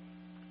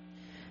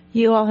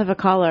 You all have a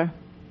caller.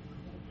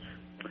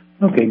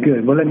 Okay,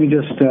 good. Well, let me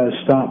just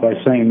start by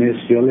saying this.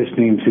 You're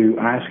listening to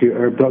Ask Your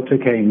Herb Doctor,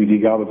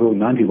 KMUD Garberville,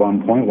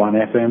 91.1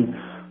 FM.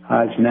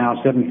 It's now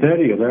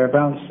 7:30 or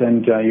thereabouts,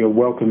 and you're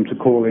welcome to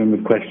call in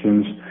with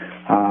questions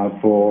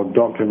for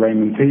Dr.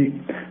 Raymond Peat.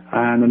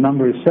 And the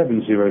number is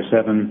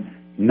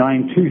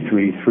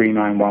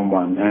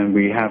 707-923-3911. And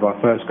we have our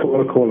first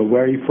caller. Caller,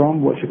 where are you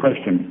from? What's your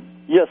question?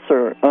 Yes,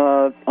 sir.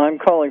 I'm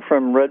calling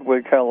from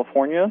Redwood,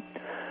 California.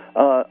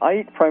 I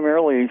eat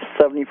primarily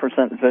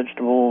 70%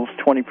 vegetables,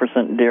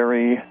 20%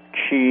 dairy,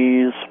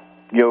 cheese,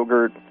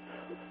 yogurt.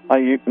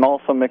 I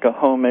also make a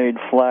homemade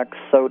flax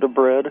soda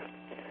bread,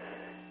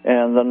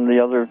 and then the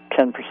other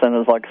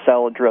 10% is like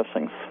salad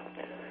dressings.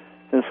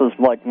 This is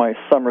like my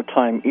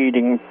summertime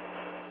eating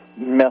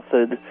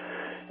method,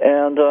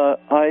 and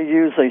I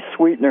use a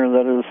sweetener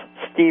that is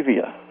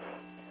stevia.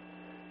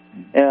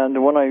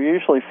 And when I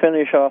usually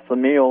finish off the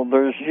meal,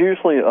 there's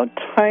usually a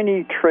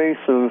tiny trace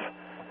of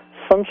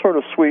some sort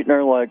of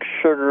sweetener like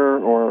sugar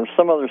or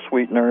some other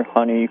sweetener,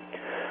 honey,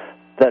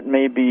 that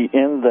may be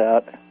in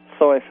that.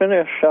 So I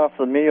finish off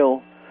the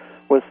meal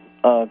with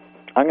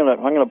I'm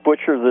gonna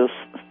butcher this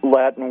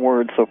Latin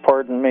word, so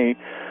pardon me.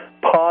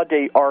 Pa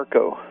de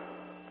arco.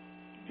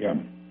 Yeah.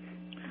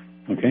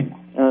 Okay.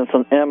 And it's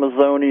an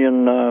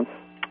Amazonian.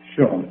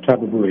 Sure.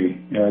 Tababui.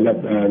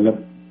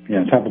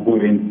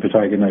 Tababui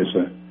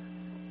pataginosa.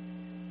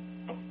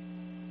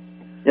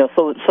 Yeah.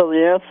 So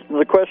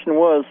the question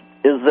was,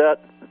 is that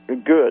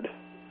good?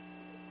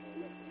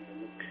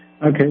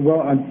 Okay,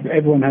 well,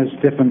 everyone has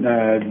different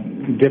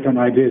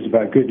ideas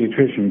about good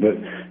nutrition, but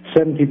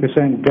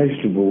 70%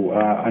 vegetable,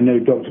 I know,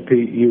 Dr.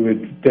 Peat, you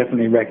would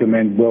definitely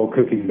recommend well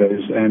cooking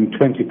those, and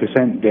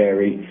 20%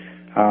 dairy,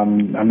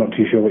 I'm not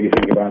too sure what you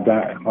think about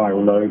that, high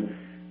or low.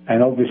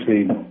 And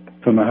obviously,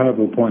 from a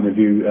herbal point of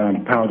view,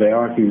 pau de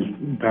arco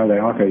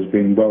has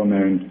been well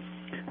known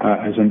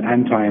as an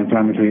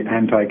anti-inflammatory,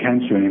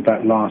 anti-cancer, and in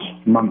fact, last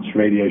month's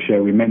radio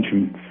show we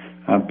mentioned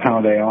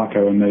pau de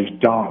arco and those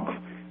dark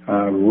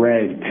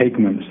red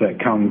pigments that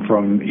come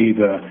from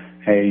either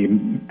a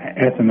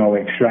ethanol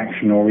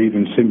extraction or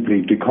even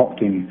simply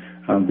decocting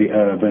the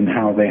herb, and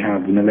how they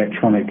have an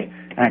electronic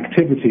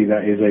activity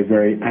that is a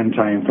very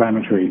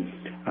anti-inflammatory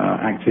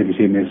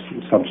activity in these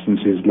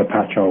substances,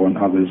 lapachol and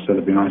others that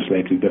have been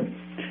isolated. But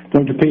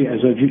Dr. Peat,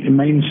 as a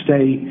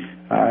mainstay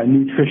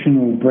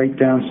nutritional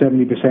breakdown,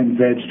 70%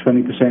 veg,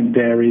 20%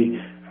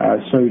 dairy,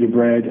 soda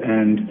bread,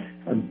 and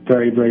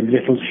very, very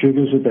little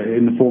sugars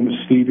in the form of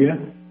stevia?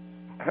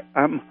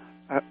 I'm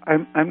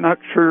not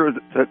sure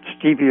that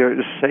stevia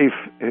is safe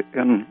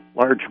in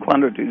large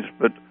quantities,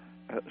 but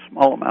a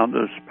small amount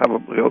is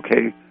probably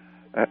okay.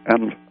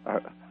 And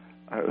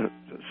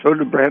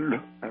soda bread,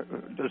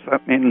 does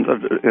that mean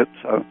that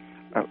it's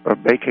a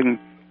baking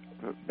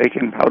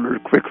powder,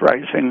 quick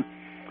rising?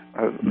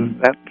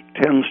 That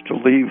tends to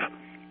leave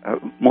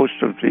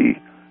most of the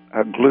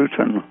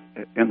gluten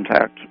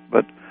intact,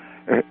 but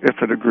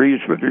if it agrees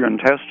with your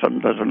intestine,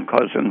 doesn't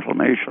cause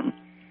inflammation,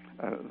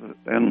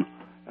 then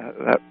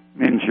that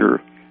means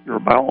your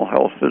bowel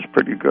health is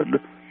pretty good.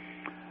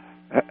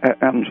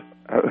 And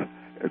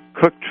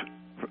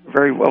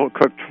very well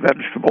cooked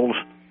vegetables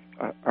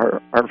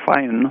are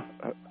fine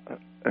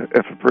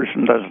if a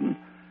person doesn't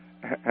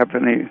have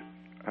any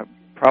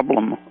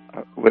problem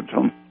with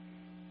them.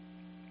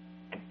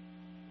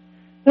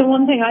 So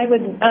one thing I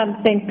would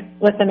think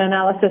with an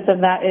analysis of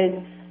that is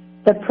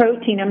the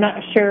protein. I'm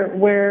not sure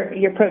where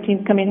your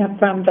protein's coming up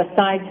from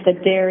besides the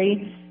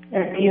dairy.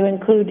 You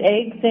include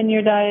eggs in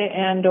your diet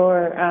and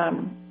or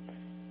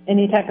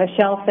any type of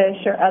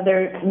shellfish or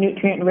other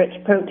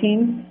nutrient-rich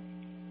proteins?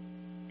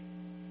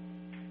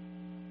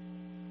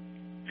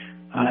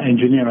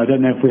 Engineer, I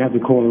don't know if we have the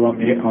caller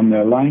on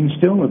the line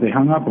still, or they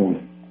hung up, or...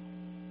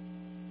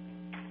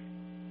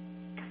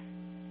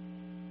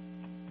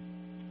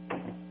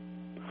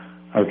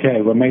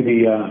 Okay, well,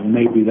 maybe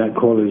that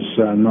caller's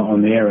not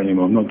on the air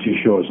anymore. I'm not too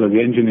sure. So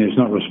the engineer's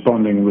not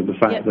responding with the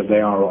fact that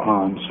they are or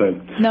aren't. So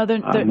no,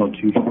 I'm not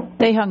too sure.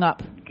 They hung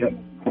up. Okay.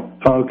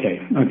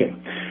 Okay.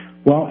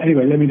 Well,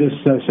 anyway, let me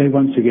just say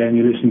once again,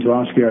 you listen to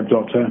Ask Your Herb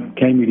Doctor,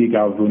 KMUD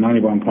Garberville,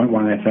 91.1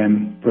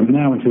 FM. From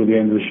now until the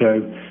end of the show,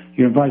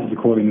 you're invited to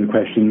call in with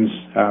questions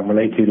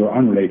related or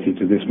unrelated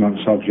to this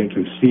month's subject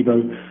of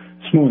SIBO,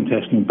 small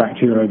intestinal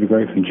bacterial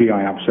overgrowth and GI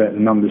upset. The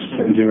number's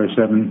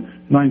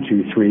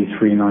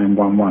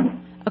 707-923-3911.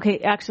 Okay,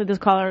 actually, this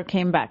caller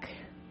came back.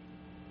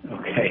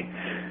 Okay.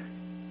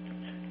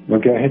 Well,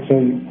 go ahead,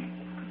 sir.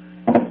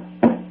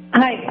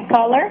 Hi,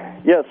 caller?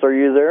 Yes, are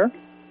you there?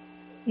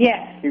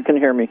 Yes. You can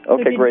hear me.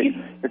 Okay, great.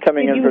 You're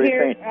coming in very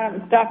faint. Did you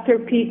hear Dr.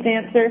 Peat's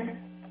answer?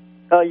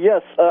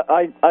 Yes,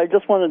 I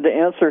just wanted to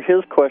answer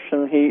his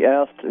question. He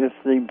asked if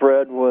the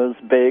bread was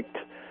baked,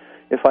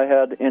 if I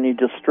had any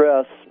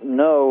distress.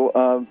 No,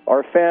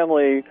 our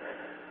family,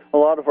 a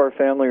lot of our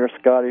family are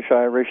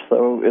Scottish-Irish,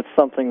 so it's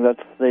something that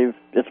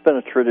it's been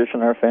a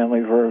tradition in our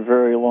family for a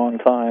very long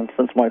time,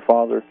 since my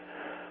father.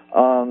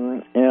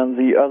 And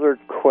the other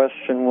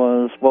question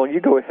was, well, you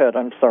go ahead,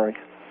 I'm sorry.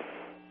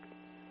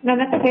 No,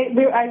 that's okay.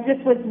 I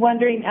just was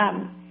wondering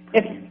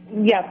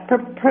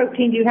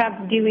protein, do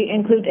you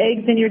include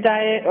eggs in your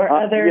diet or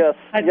other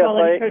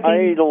high-quality proteins?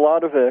 I eat a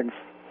lot of eggs.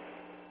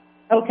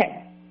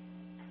 Okay.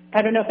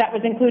 I don't know if that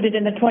was included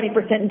in the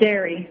 20%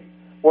 dairy.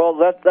 Well,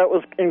 that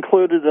was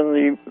included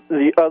in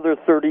the other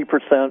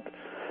 30%,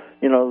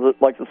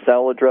 like the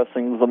salad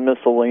dressings, the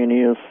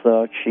miscellaneous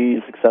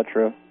cheese,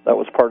 etc. That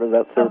was part of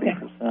that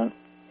 30%.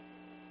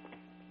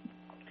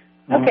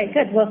 Okay,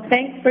 good. Well,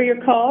 thanks for your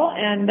call,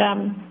 and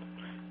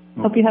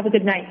hope you have a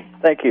good night.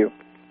 Thank you.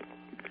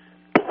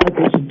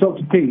 Okay, so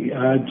Dr. P,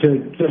 to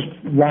just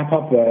wrap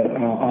up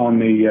on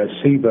the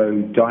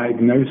SIBO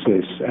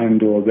diagnosis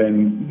and or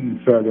then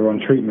further on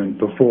treatment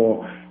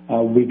before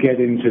we get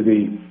into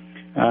the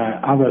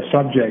other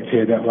subject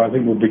here that I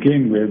think we'll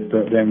begin with,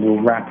 but then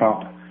we'll wrap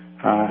up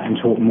and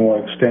talk more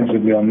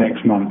extensively on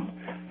next month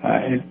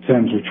in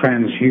terms of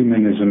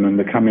transhumanism and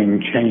the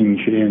coming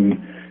change in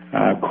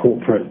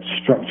corporate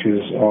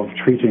structures of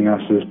treating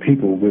us as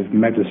people with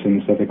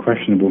medicines that are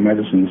questionable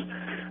medicines.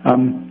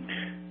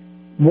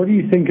 What do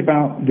you think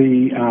about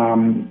the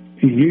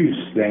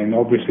use then?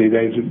 Obviously,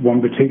 there's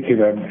one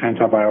particular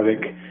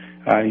antibiotic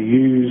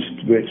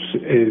used which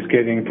is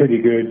getting pretty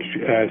good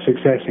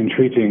success in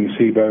treating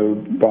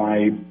SIBO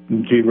by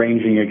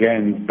deranging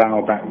again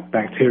bowel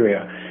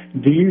bacteria.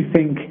 Do you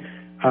think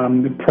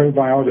the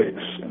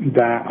probiotics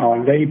that are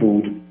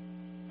labeled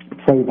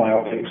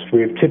probiotics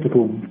with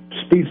typical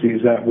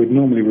species that would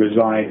normally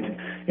reside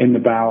in the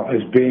bowel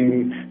as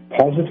being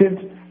positive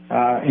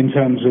in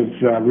terms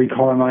of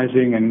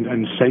recolonizing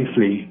and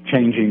safely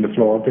changing the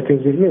flora?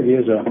 Because it really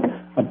is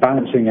a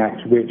balancing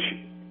act which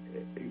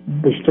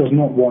does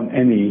not want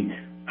any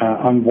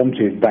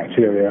unwanted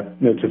bacteria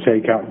to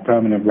take out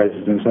permanent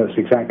residence. That's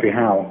exactly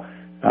how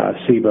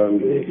SIBO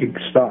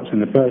starts in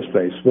the first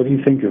place. What do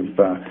you think of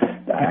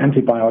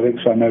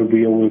antibiotics? I know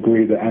we all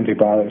agree that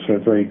antibiotics are a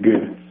very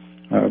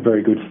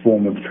good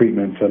form of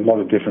treatment for a lot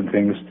of different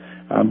things,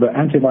 but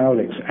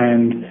antibiotics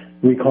and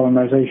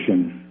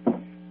recolonization.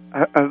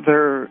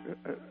 There are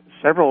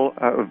several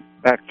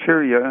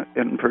bacteria,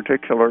 in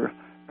particular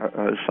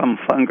some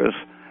fungus,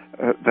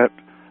 that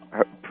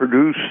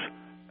produce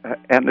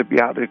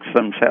antibiotics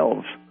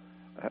themselves,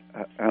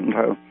 and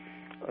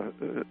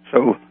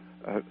so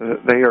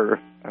they are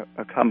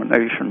a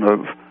combination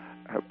of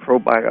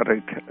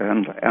probiotic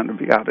and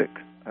antibiotic.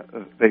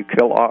 They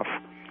kill off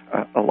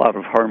a lot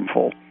of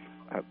harmful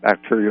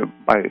bacteria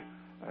by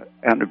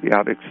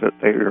antibiotics that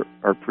they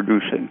are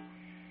producing.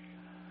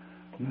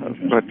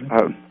 But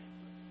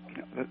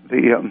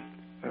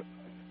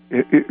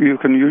you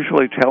can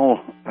usually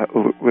tell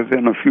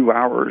within a few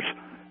hours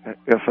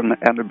if an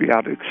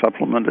antibiotic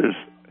supplement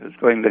is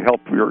going to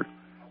help your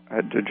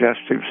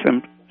digestive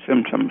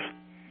symptoms.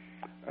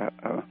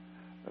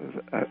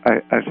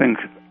 I think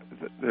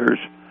there's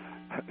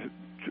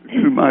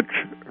too much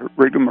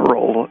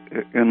rigmarole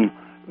in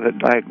the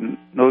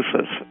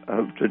diagnosis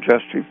of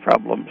digestive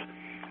problems.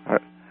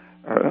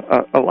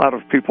 A lot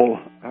of people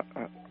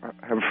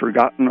have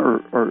forgotten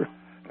or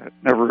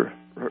never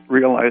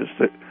realized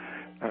that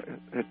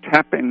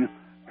tapping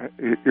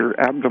your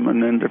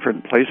abdomen in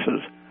different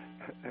places,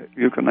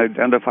 you can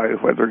identify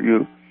whether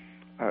you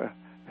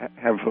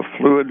have a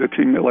fluid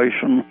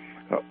accumulation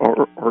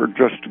or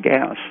just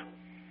gas.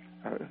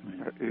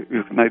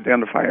 You can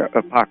identify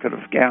a pocket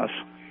of gas.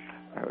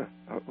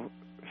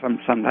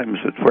 Sometimes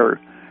it's where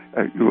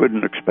you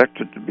wouldn't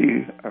expect it to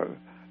be.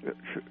 It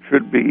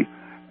should be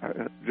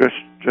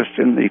just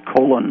in the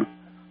colon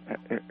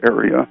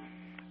area.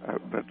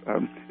 But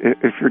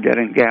if you're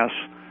getting gas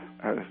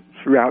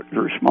throughout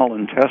your small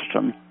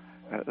intestine,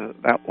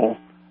 that will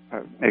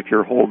make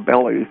your whole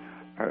belly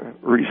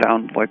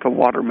resound like a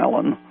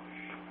watermelon.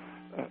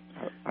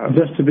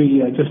 Just to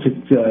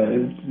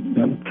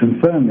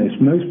confirm this,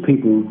 most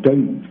people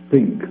don't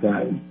think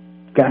that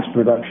gas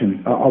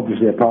production,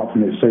 obviously apart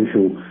from its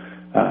social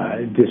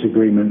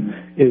disagreement,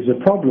 is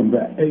a problem.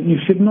 But you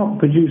should not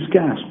produce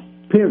gas,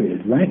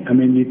 period, right? I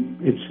mean,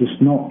 it's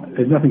just not,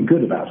 there's nothing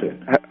good about it.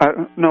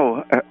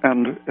 No,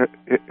 and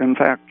in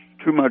fact,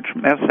 too much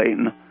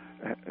methane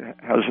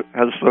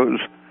has those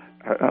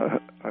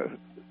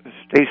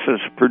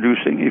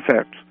stasis-producing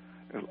effects,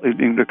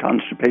 leading to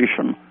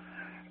constipation.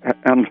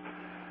 And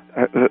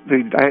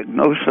the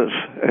diagnosis,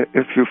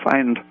 if you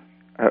find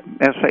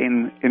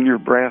methane in your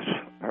breath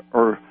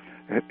or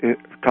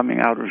coming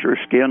out of your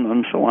skin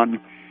and so on,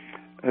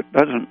 it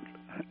doesn't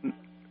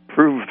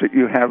prove that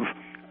you have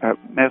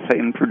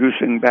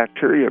methane-producing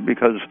bacteria,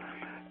 because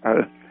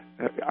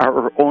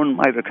our own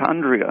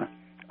mitochondria,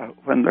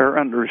 when they're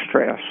under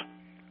stress,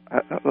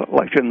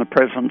 like in the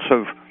presence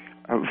of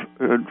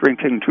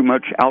drinking too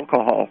much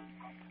alcohol,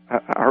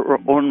 our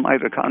own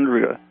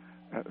mitochondria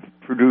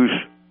produce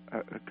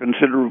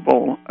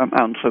considerable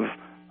amounts of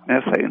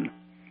methane.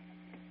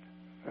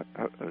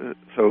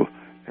 So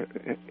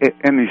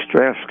any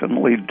stress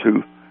can lead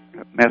to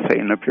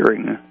methane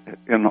appearing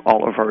in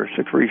all of our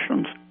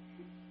secretions.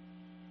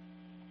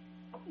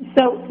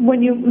 So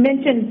when you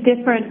mentioned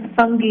different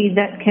fungi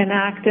that can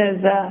act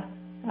as a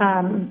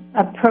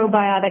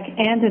probiotic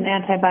and an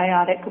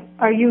antibiotic,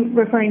 are you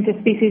referring to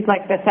species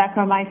like the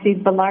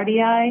Saccharomyces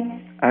boulardii?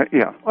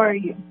 Yeah. Or are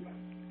you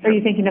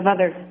thinking of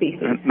other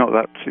species? No,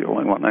 that's the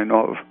only one I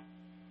know of.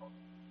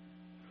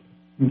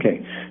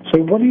 Okay.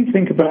 So what do you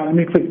think about, let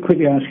me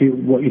quickly ask you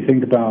what you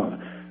think about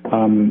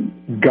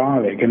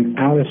garlic and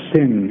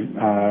allicin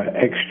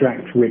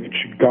extract-rich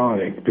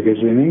garlic, because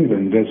in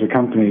England there's a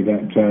company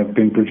that's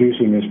been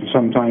producing this for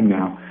some time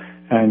now,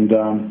 and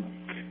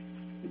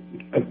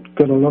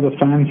got a lot of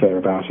fanfare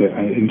about it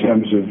in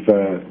terms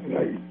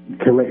of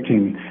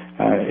correcting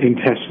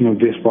intestinal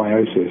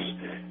dysbiosis.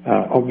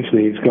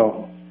 Obviously, it's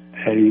got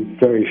a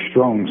very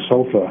strong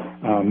sulfur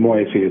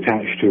moiety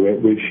attached to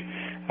it, which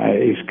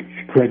is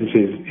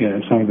credited,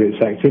 some of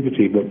its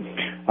activity. But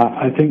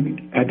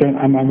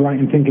am I right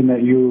in thinking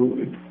that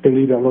you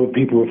believe that a lot of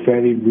people are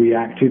fairly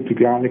reactive to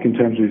garlic in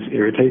terms of its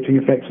irritating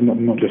effects, and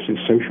not just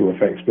its social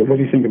effects? But what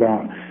do you think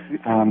about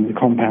the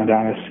compound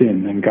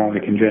allicin and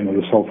garlic in general,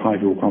 the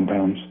sulfhydryl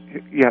compounds?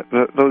 Yeah,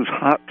 those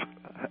hot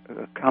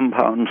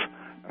compounds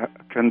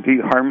can be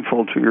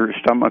harmful to your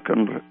stomach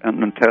and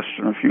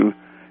intestine if you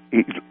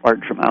eat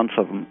large amounts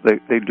of them.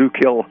 They do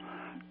kill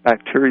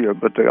bacteria,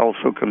 but they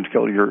also can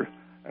kill your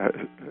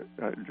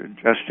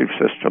digestive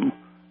system,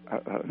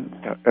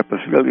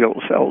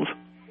 epithelial cells.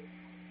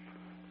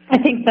 I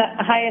think the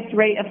highest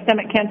rate of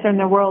stomach cancer in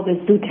the world is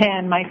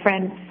Bhutan. My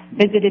friend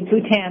visited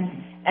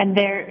Bhutan, and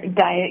their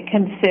diet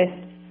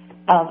consists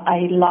of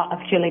a lot of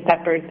chili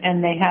peppers,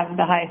 and they have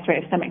the highest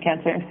rate of stomach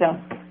cancer. So,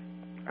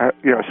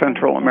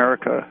 Central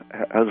America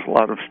has a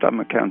lot of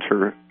stomach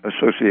cancer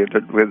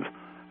associated with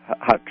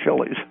hot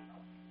chilies.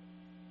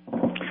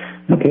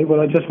 Okay,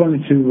 well, I just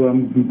wanted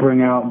to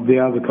bring out the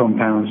other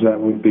compounds that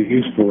would be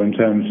useful in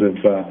terms of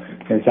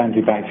its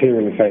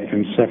antibacterial effect,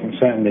 and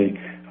certainly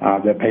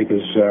there are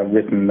papers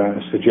written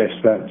that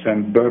suggest that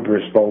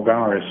Berberis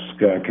vulgaris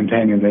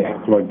containing the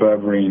alkaloid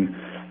berberine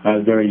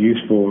is very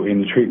useful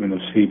in the treatment of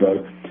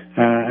SIBO,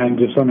 and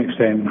to some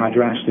extent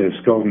hydrastis,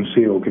 golden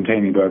seal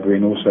containing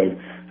berberine also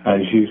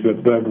is used,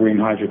 but berberine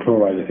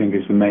hydrochloride I think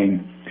is the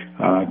main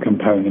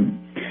component.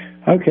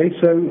 Okay,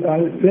 so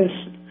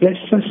let's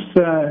just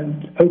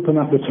open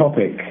up the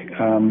topic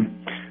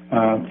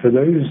for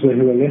those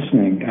who are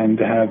listening and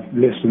have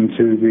listened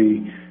to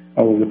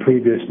the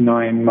previous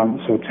 9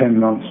 months or 10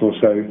 months or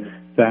so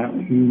that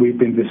we've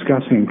been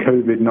discussing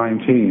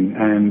COVID-19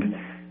 and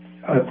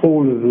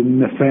all of the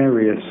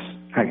nefarious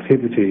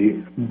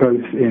activity,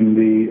 both in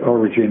the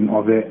origin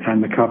of it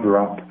and the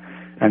cover-up,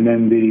 and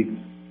then the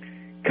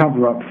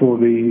cover-up for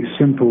the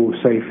simple,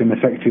 safe and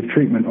effective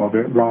treatment of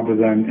it rather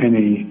than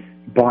any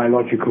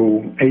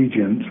biological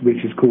agent,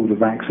 which is called a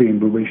vaccine,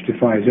 but which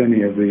defies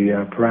any of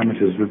the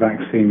parameters of the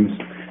vaccine's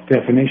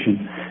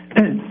definition.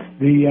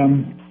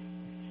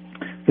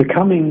 The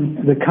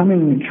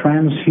coming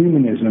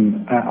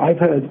transhumanism.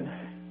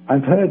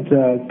 I've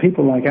heard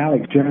people like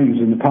Alex Jones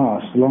in the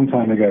past, a long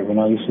time ago when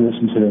I used to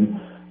listen to him.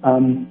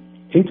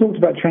 He talked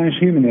about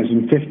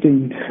transhumanism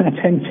 10,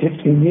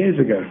 15 years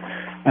ago,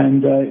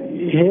 and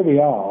here we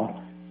are,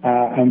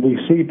 and we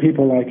see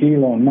people like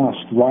Elon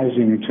Musk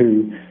rising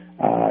to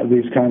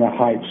these kind of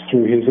heights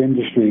through his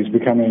industries,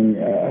 becoming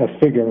a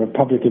figure of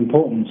public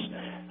importance,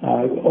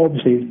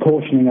 obviously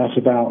cautioning us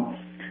about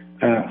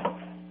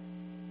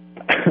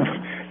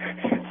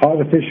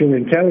artificial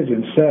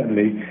intelligence,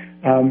 certainly,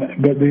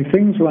 but the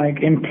things like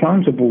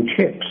implantable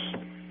chips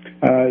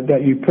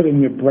that you put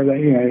in your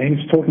brain.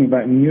 He's talking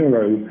about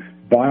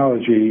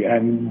neurobiology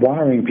and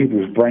wiring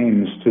people's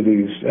brains to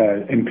these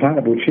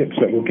implantable chips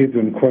that will give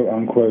them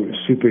quote-unquote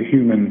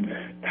superhuman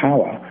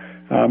power,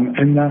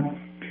 and that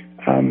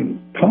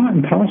part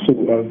and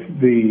parcel of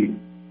the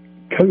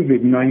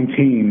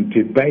COVID-19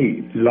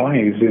 debate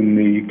lies in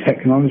the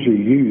technology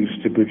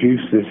used to produce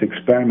this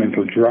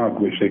experimental drug,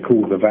 which they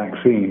call the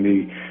vaccine,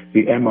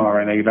 the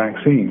mRNA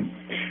vaccine.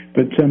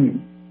 But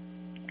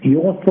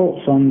your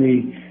thoughts on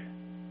the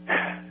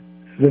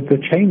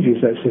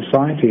changes that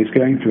society is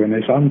going through, and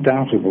it's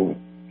undoubtable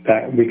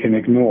that we can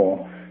ignore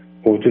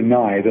or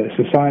deny that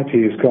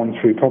society has gone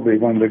through probably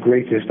one of the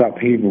greatest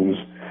upheavals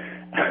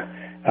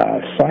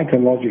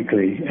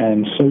psychologically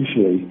and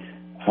socially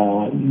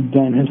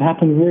than has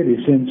happened really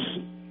since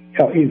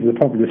either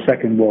probably the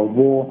Second World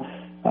War.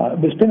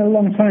 But it's been a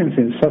long time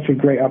since such a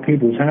great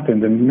upheaval has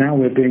happened, and now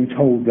we're being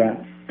told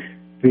that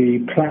the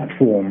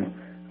platform,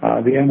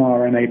 the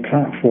mRNA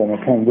platform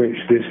upon which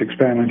this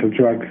experimental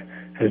drug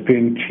has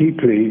been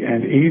cheaply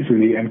and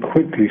easily and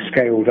quickly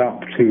scaled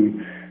up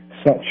to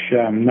such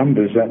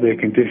numbers that they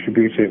can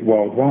distribute it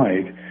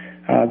worldwide.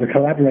 The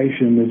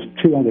collaboration with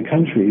two other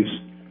countries,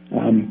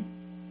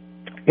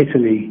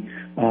 Italy,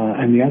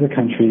 and the other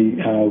country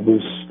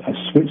was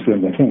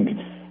Switzerland, I think.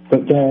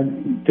 But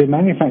the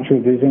manufacture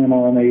of these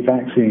mRNA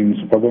vaccines,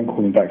 I won't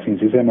call them vaccines,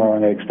 these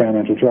mRNA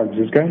experimental drugs,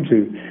 is going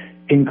to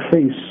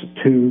increase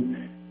to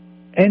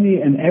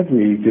any and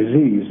every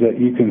disease that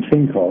you can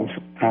think of,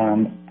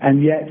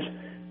 and yet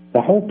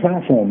the whole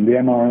platform, the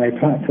mRNA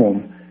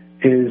platform,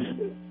 is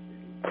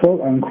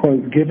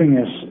quote-unquote giving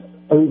us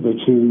over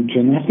to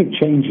genetic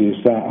changes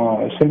that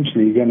are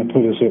essentially going to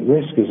put us at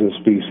risk as a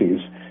species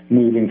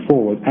moving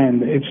forward,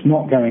 and it's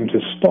not going to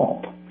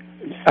stop.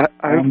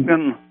 I've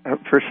been,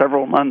 for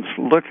several months,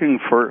 looking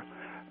for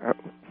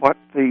what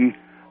the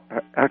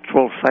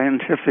actual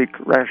scientific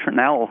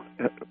rationale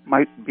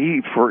might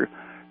be for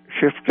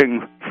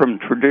shifting from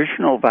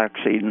traditional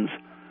vaccines,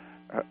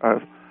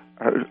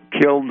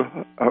 killed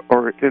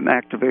or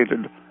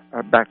inactivated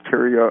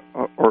bacteria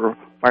or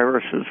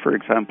viruses, for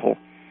example,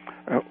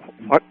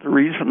 what the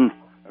reason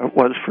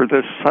was for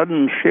this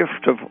sudden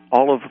shift of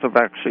all of the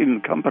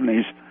vaccine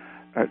companies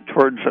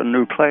towards a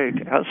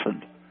nucleic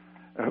acid.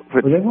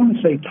 Well, they want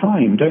to say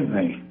time, don't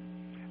they?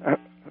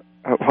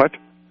 What?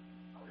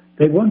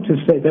 They want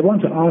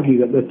to argue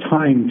that the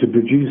time to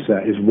produce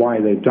that is why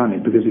they've done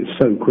it, because it's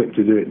so quick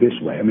to do it this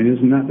way. I mean,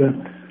 isn't that the...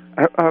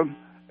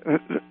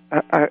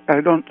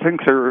 I don't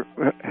think there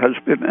has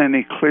been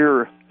any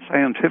clear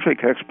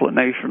scientific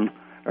explanation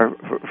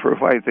for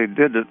why they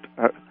did it.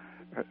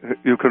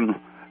 You can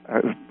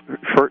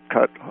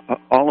shortcut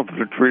all of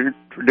the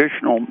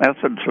traditional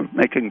methods of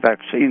making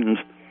vaccines.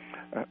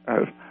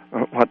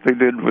 What they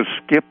did was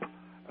skip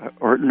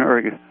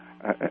ordinary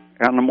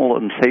animal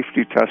and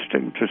safety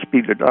testing to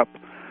speed it up.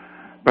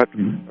 But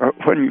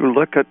when you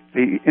look at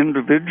the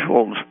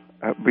individuals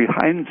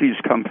behind these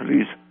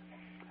companies,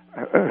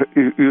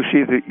 you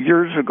see that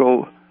years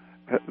ago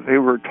they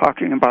were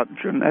talking about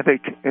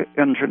genetic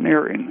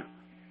engineering,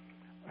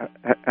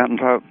 and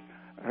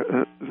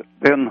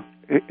then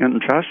in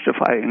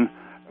justifying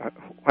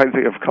why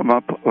they have come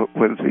up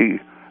with the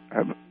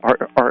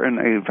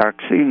RNA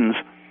vaccines,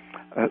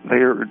 they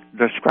are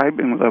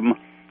describing them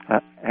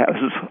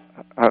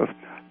as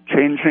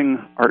changing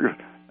our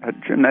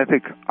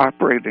genetic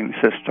operating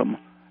system,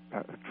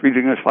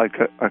 treating us like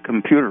a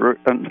computer,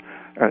 and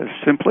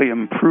simply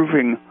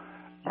improving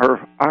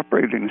our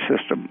operating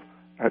system,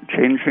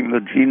 changing the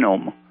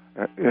genome,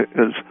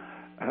 is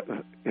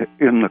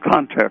in the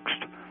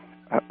context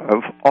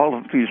of all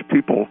of these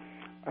people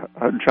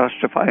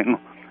justifying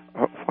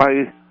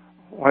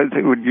why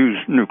they would use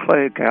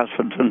nucleic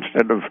acids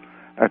instead of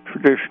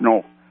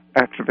traditional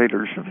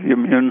activators of the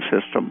immune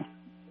system.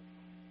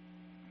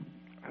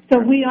 So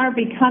we are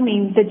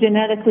becoming the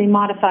genetically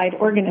modified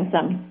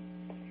organism.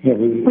 Yeah,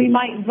 we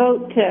might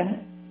vote to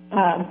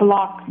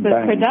block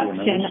the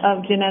production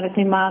of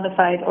genetically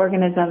modified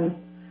organisms,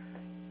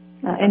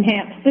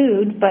 enhanced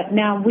food, but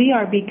now we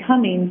are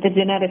becoming the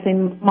genetically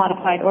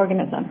modified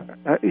organism.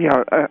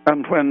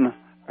 And when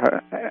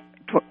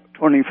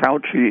Tony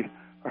Fauci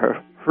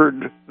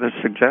heard the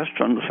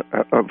suggestions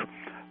of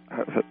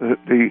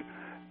the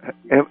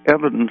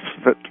evidence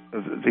that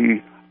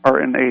the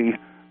RNA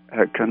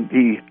can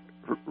be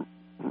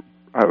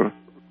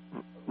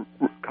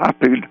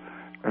copied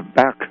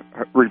back,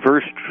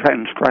 reverse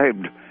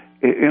transcribed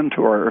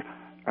into our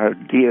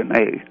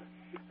DNA,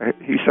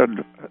 he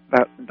said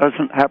that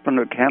doesn't happen,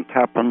 it can't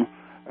happen,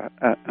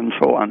 and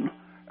so on.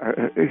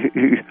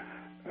 He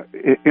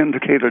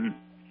indicated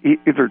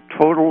either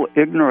total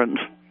ignorance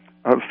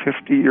of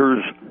 50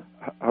 years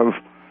of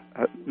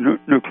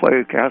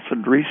nucleic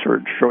acid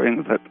research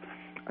showing that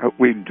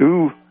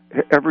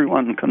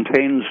everyone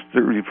contains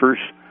the reverse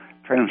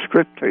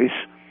transcriptase,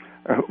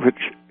 which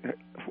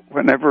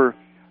whenever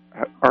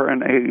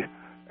RNA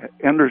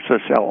enters a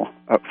cell,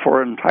 a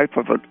foreign type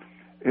of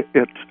it,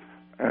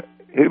 it's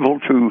able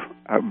to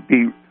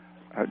be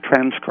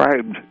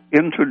transcribed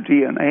into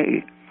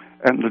DNA,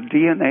 and the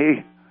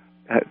DNA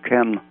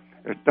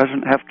it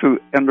doesn't have to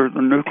enter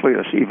the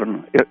nucleus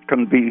even. It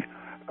can be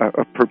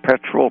a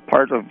perpetual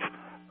part of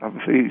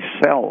the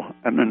cell,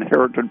 an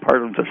inherited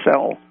part of the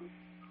cell,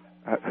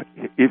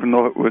 even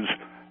though it was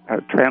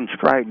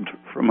transcribed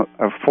from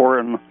a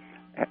foreign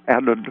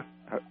added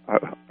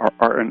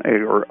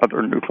RNA or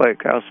other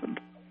nucleic acid.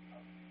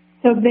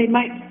 So they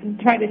might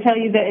try to tell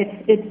you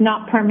that it's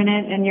not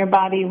permanent and your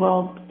body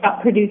will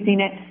stop producing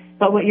it,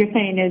 but what you're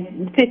saying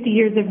is 50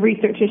 years of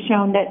research has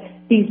shown that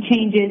these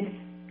changes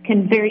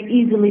can very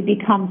easily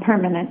become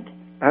permanent.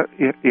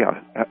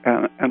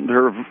 And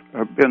there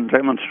have been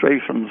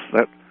demonstrations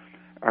that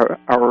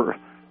our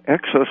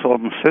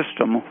exosome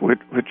system,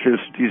 which is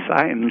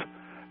designed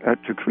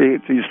to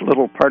create these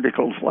little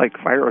particles like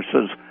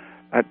viruses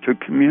to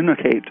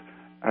communicate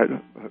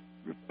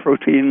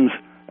proteins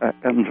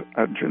and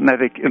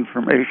genetic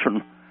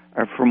information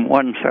from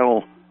one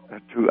cell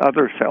to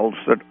other cells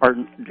that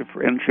aren't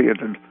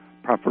differentiated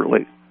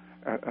properly.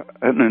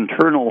 An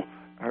internal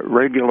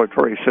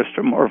regulatory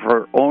system of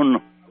our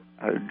own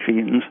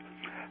genes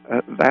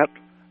that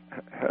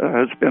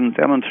has been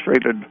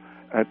demonstrated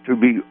to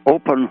be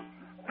open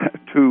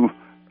to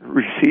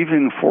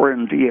receiving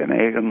foreign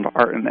DNA and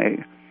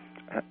RNA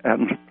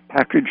and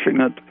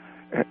packaging it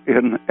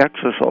in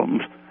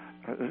exosomes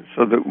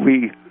so that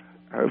we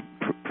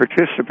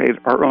participate.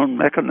 Our own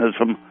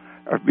mechanism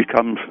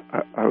becomes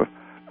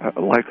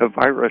like a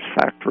virus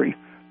factory,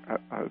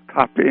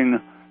 copying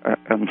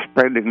and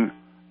spreading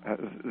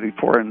the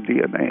foreign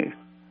DNA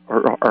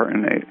or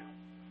RNA.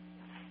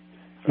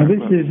 Now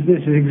this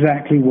is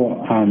exactly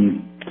what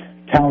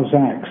Tal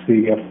Zaks,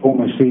 the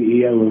former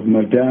CEO of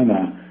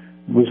Moderna,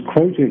 was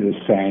quoted as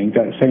saying.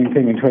 That same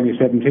thing in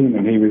 2017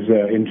 when he was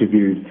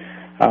interviewed.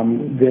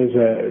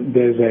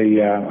 There's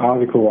a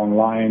article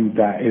online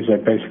that is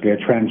basically a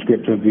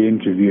transcript of the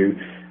interview,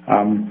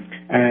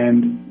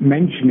 and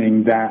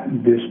mentioning that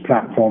this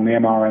platform, the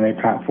mRNA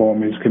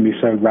platform, can be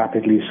so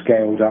rapidly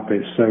scaled up,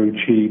 it's so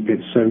cheap,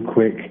 it's so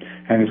quick,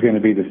 and is going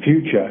to be the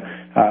future.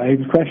 He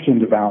was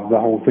questioned about the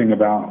whole thing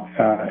about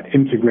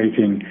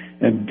integrating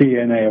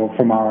DNA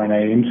from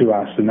RNA into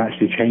us and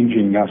actually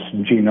changing us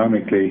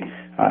genomically,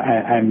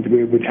 and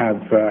it would have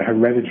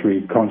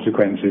hereditary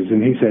consequences.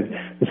 And he said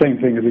the same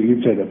thing as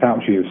you've said, that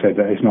Fauci has said,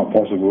 that it's not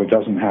possible, it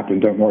doesn't happen,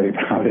 don't worry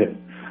about it.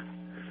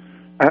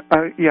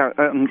 Yeah,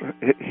 and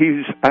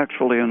he's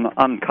actually an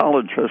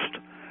oncologist.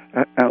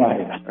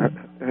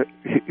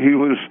 He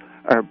was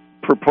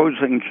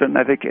proposing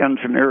genetic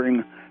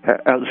engineering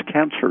as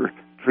cancer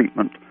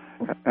treatment.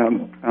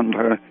 And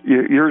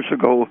years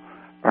ago,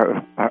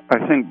 I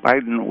think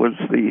Biden was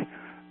the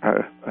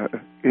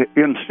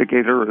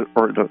instigator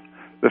or the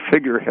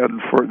figurehead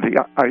for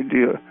the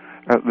idea,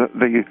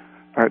 the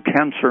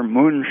cancer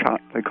moonshot,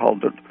 they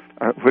called it,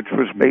 which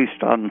was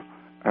based on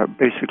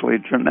basically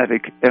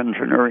genetic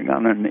engineering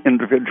on an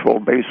individual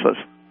basis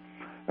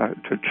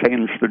to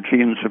change the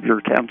genes of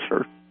your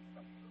cancer.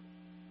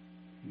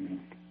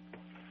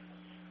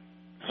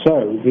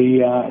 So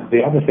the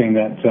other thing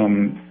that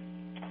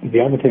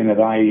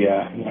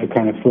I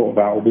kind of thought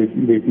about,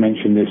 we've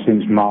mentioned this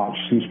since March,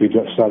 since we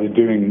just started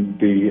doing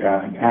the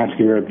Ask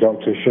Your Herb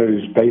Doctor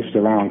shows based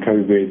around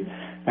COVID,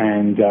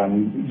 and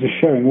just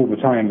showing all the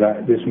time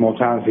that this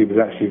mortality was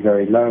actually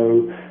very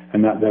low,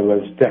 and that there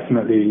was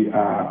definitely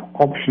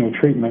optional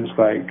treatments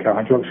like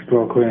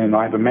hydroxychloroquine and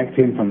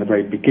ivermectin from the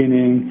very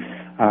beginning,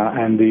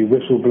 and the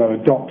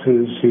whistleblower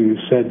doctors who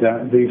said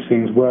that these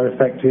things were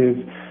effective,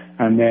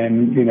 and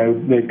then,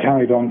 they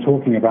carried on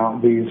talking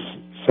about these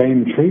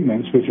same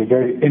treatments, which are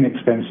very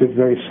inexpensive,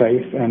 very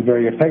safe, and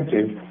very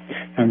effective,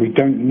 and we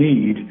don't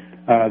need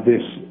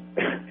this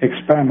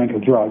experimental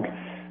drug.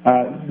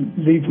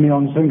 Leads me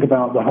on to think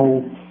about the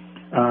whole,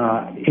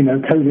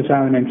 Codus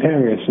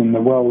Alimentarius and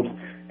the World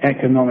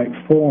Economic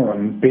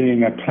Forum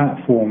being a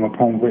platform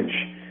upon which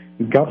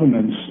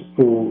governments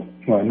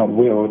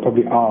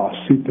probably are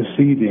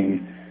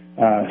superseding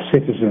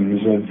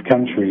citizens of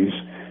countries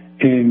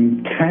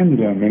in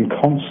tandem, in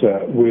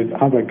concert with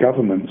other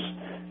governments.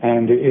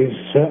 And it is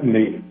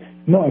certainly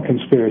not a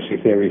conspiracy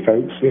theory,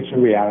 folks. It's a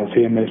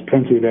reality, and there's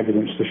plenty of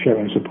evidence to show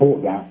and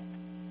support that.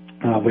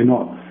 We're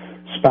not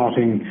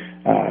spouting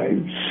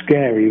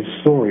scary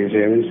stories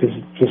here. This is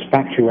just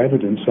factual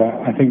evidence.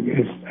 I think,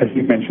 as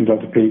you mentioned,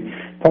 Dr. Peat,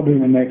 probably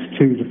in the next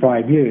 2 to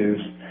 5 years,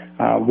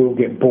 we'll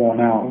get borne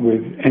out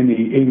with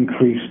any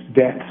increased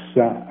deaths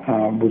that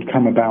would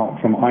come about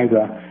from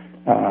either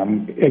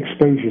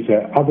exposure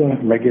to other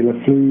regular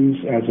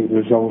flus as a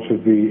result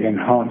of the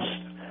enhanced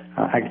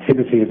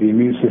activity of the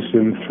immune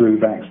system through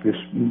this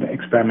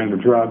experimental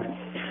drug,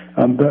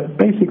 but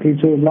basically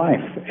to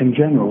life in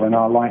general and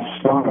our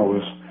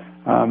lifestyles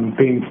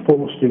being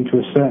forced into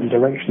a certain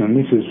direction. And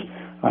this is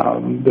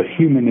the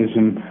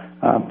humanism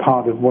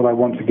part of what I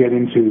want to get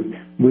into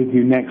with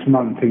you next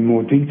month in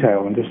more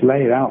detail and just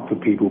lay it out for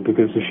people,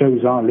 because the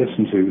shows are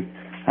listened to,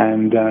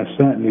 and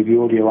certainly the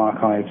audio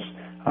archives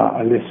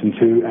are listened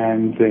to,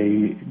 and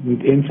the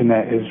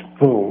internet is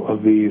full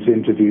of these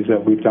interviews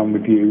that we've done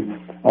with you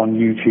on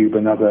YouTube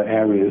and other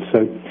areas.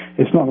 So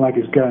it's not like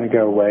it's going to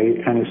go away,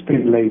 and it's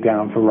been laid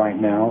down for right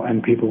now,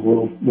 and people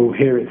will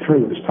hear it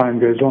through. As time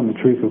goes on, the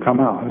truth will come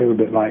out, a little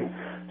bit like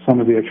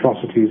some of the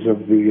atrocities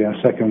of the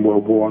Second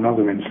World War and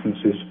other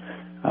instances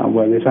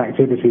where this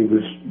activity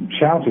was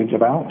shouted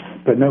about,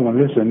 but no one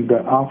listened,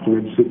 but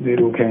afterwards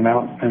it all came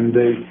out, and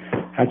they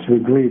had to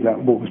agree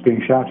that what was being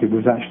shouted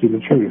was actually the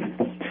truth.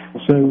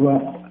 So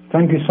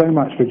thank you so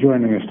much for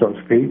joining us,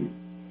 Dr. Peat.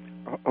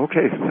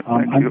 Okay,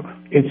 thank you.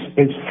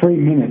 It's 3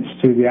 minutes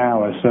to the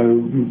hour,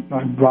 so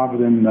rather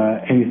than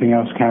anything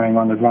else carrying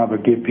on, I'd rather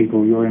give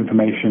people your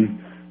information,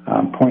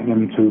 point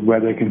them to where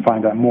they can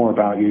find out more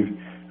about you,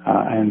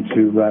 and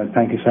to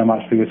thank you so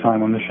much for your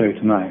time on the show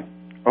tonight.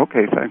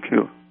 Okay, thank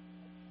you.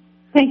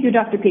 Thank you,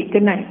 Dr. Peat.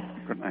 Good night.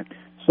 Good night.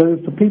 So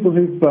for people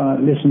who've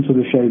listened to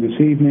the show this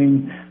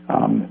evening,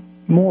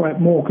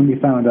 more can be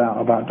found out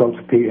about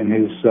Dr. Peat and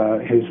his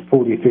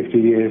 40,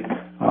 50-year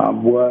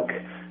work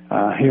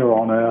here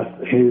on Earth.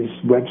 His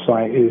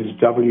website is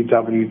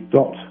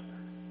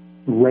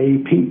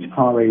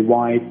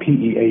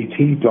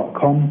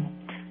www.raypeat.com,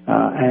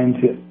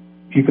 and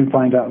you can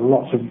find out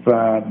lots of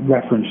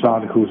reference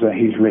articles that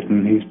he's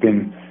written. He's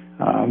been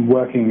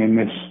working in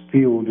this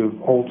field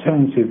of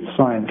alternative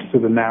science to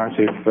the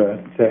narrative for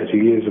 30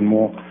 years or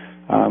more,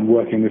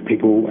 working with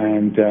people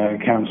and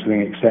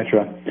counseling,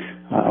 etc.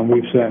 And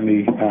we've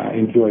certainly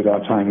enjoyed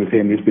our time with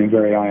him. He's been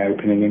very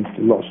eye-opening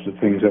into lots of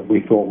things that we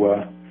thought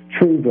were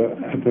true, but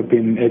have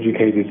been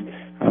educated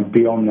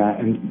beyond that,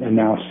 and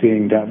now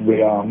seeing that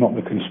we are not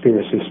the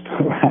conspiracists,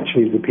 but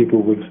actually the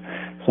people with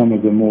some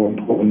of the more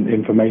important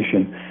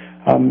information.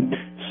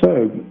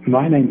 So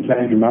my name's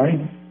Andrew Murray.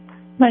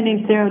 My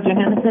name's Sarah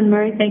Johannesson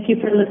Murray. Thank you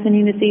for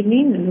listening this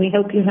evening, and we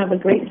hope you have a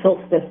great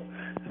solstice.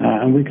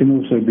 And we can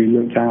also be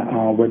looked at.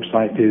 Our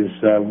website is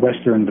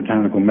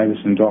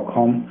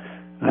westernbotanicalmedicine.com.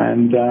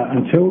 And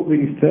until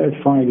the third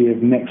Friday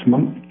of next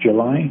month,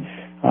 July,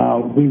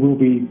 we will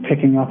be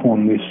picking up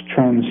on this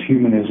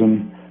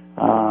transhumanism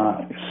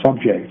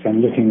subject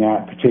and looking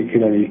at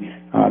particularly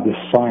the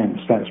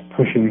science that's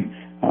pushing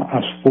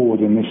us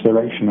forward in this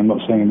direction. I'm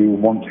not saying we will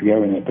want to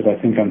go in it, but I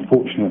think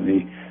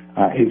unfortunately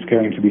it's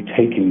going to be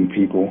taking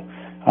people.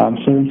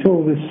 So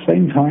until this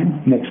same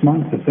time next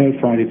month, the third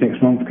Friday of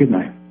next month, good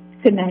night.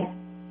 Good night.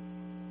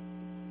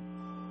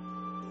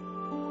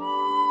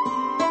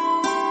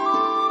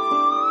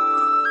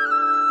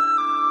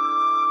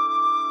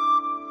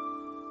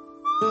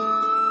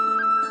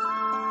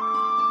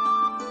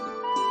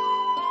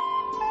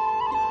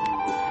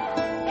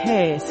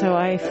 Okay, so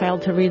I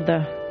failed to read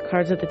the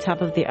cards at the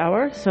top of the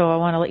hour, so I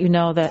want to let you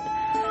know that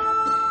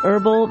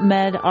Herbal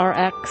Med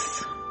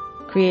RX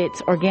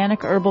creates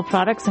organic herbal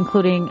products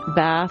including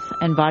bath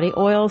and body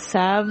oils,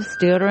 salves,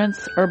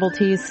 deodorants, herbal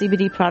teas,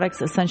 CBD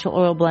products, essential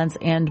oil blends,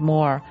 and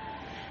more.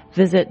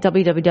 Visit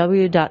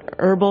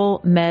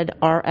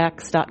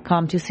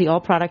www.herbalmedrx.com to see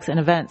all products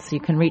and events. You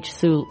can reach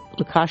Sue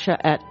Lukasha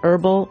at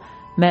Herbal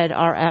Med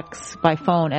RX by phone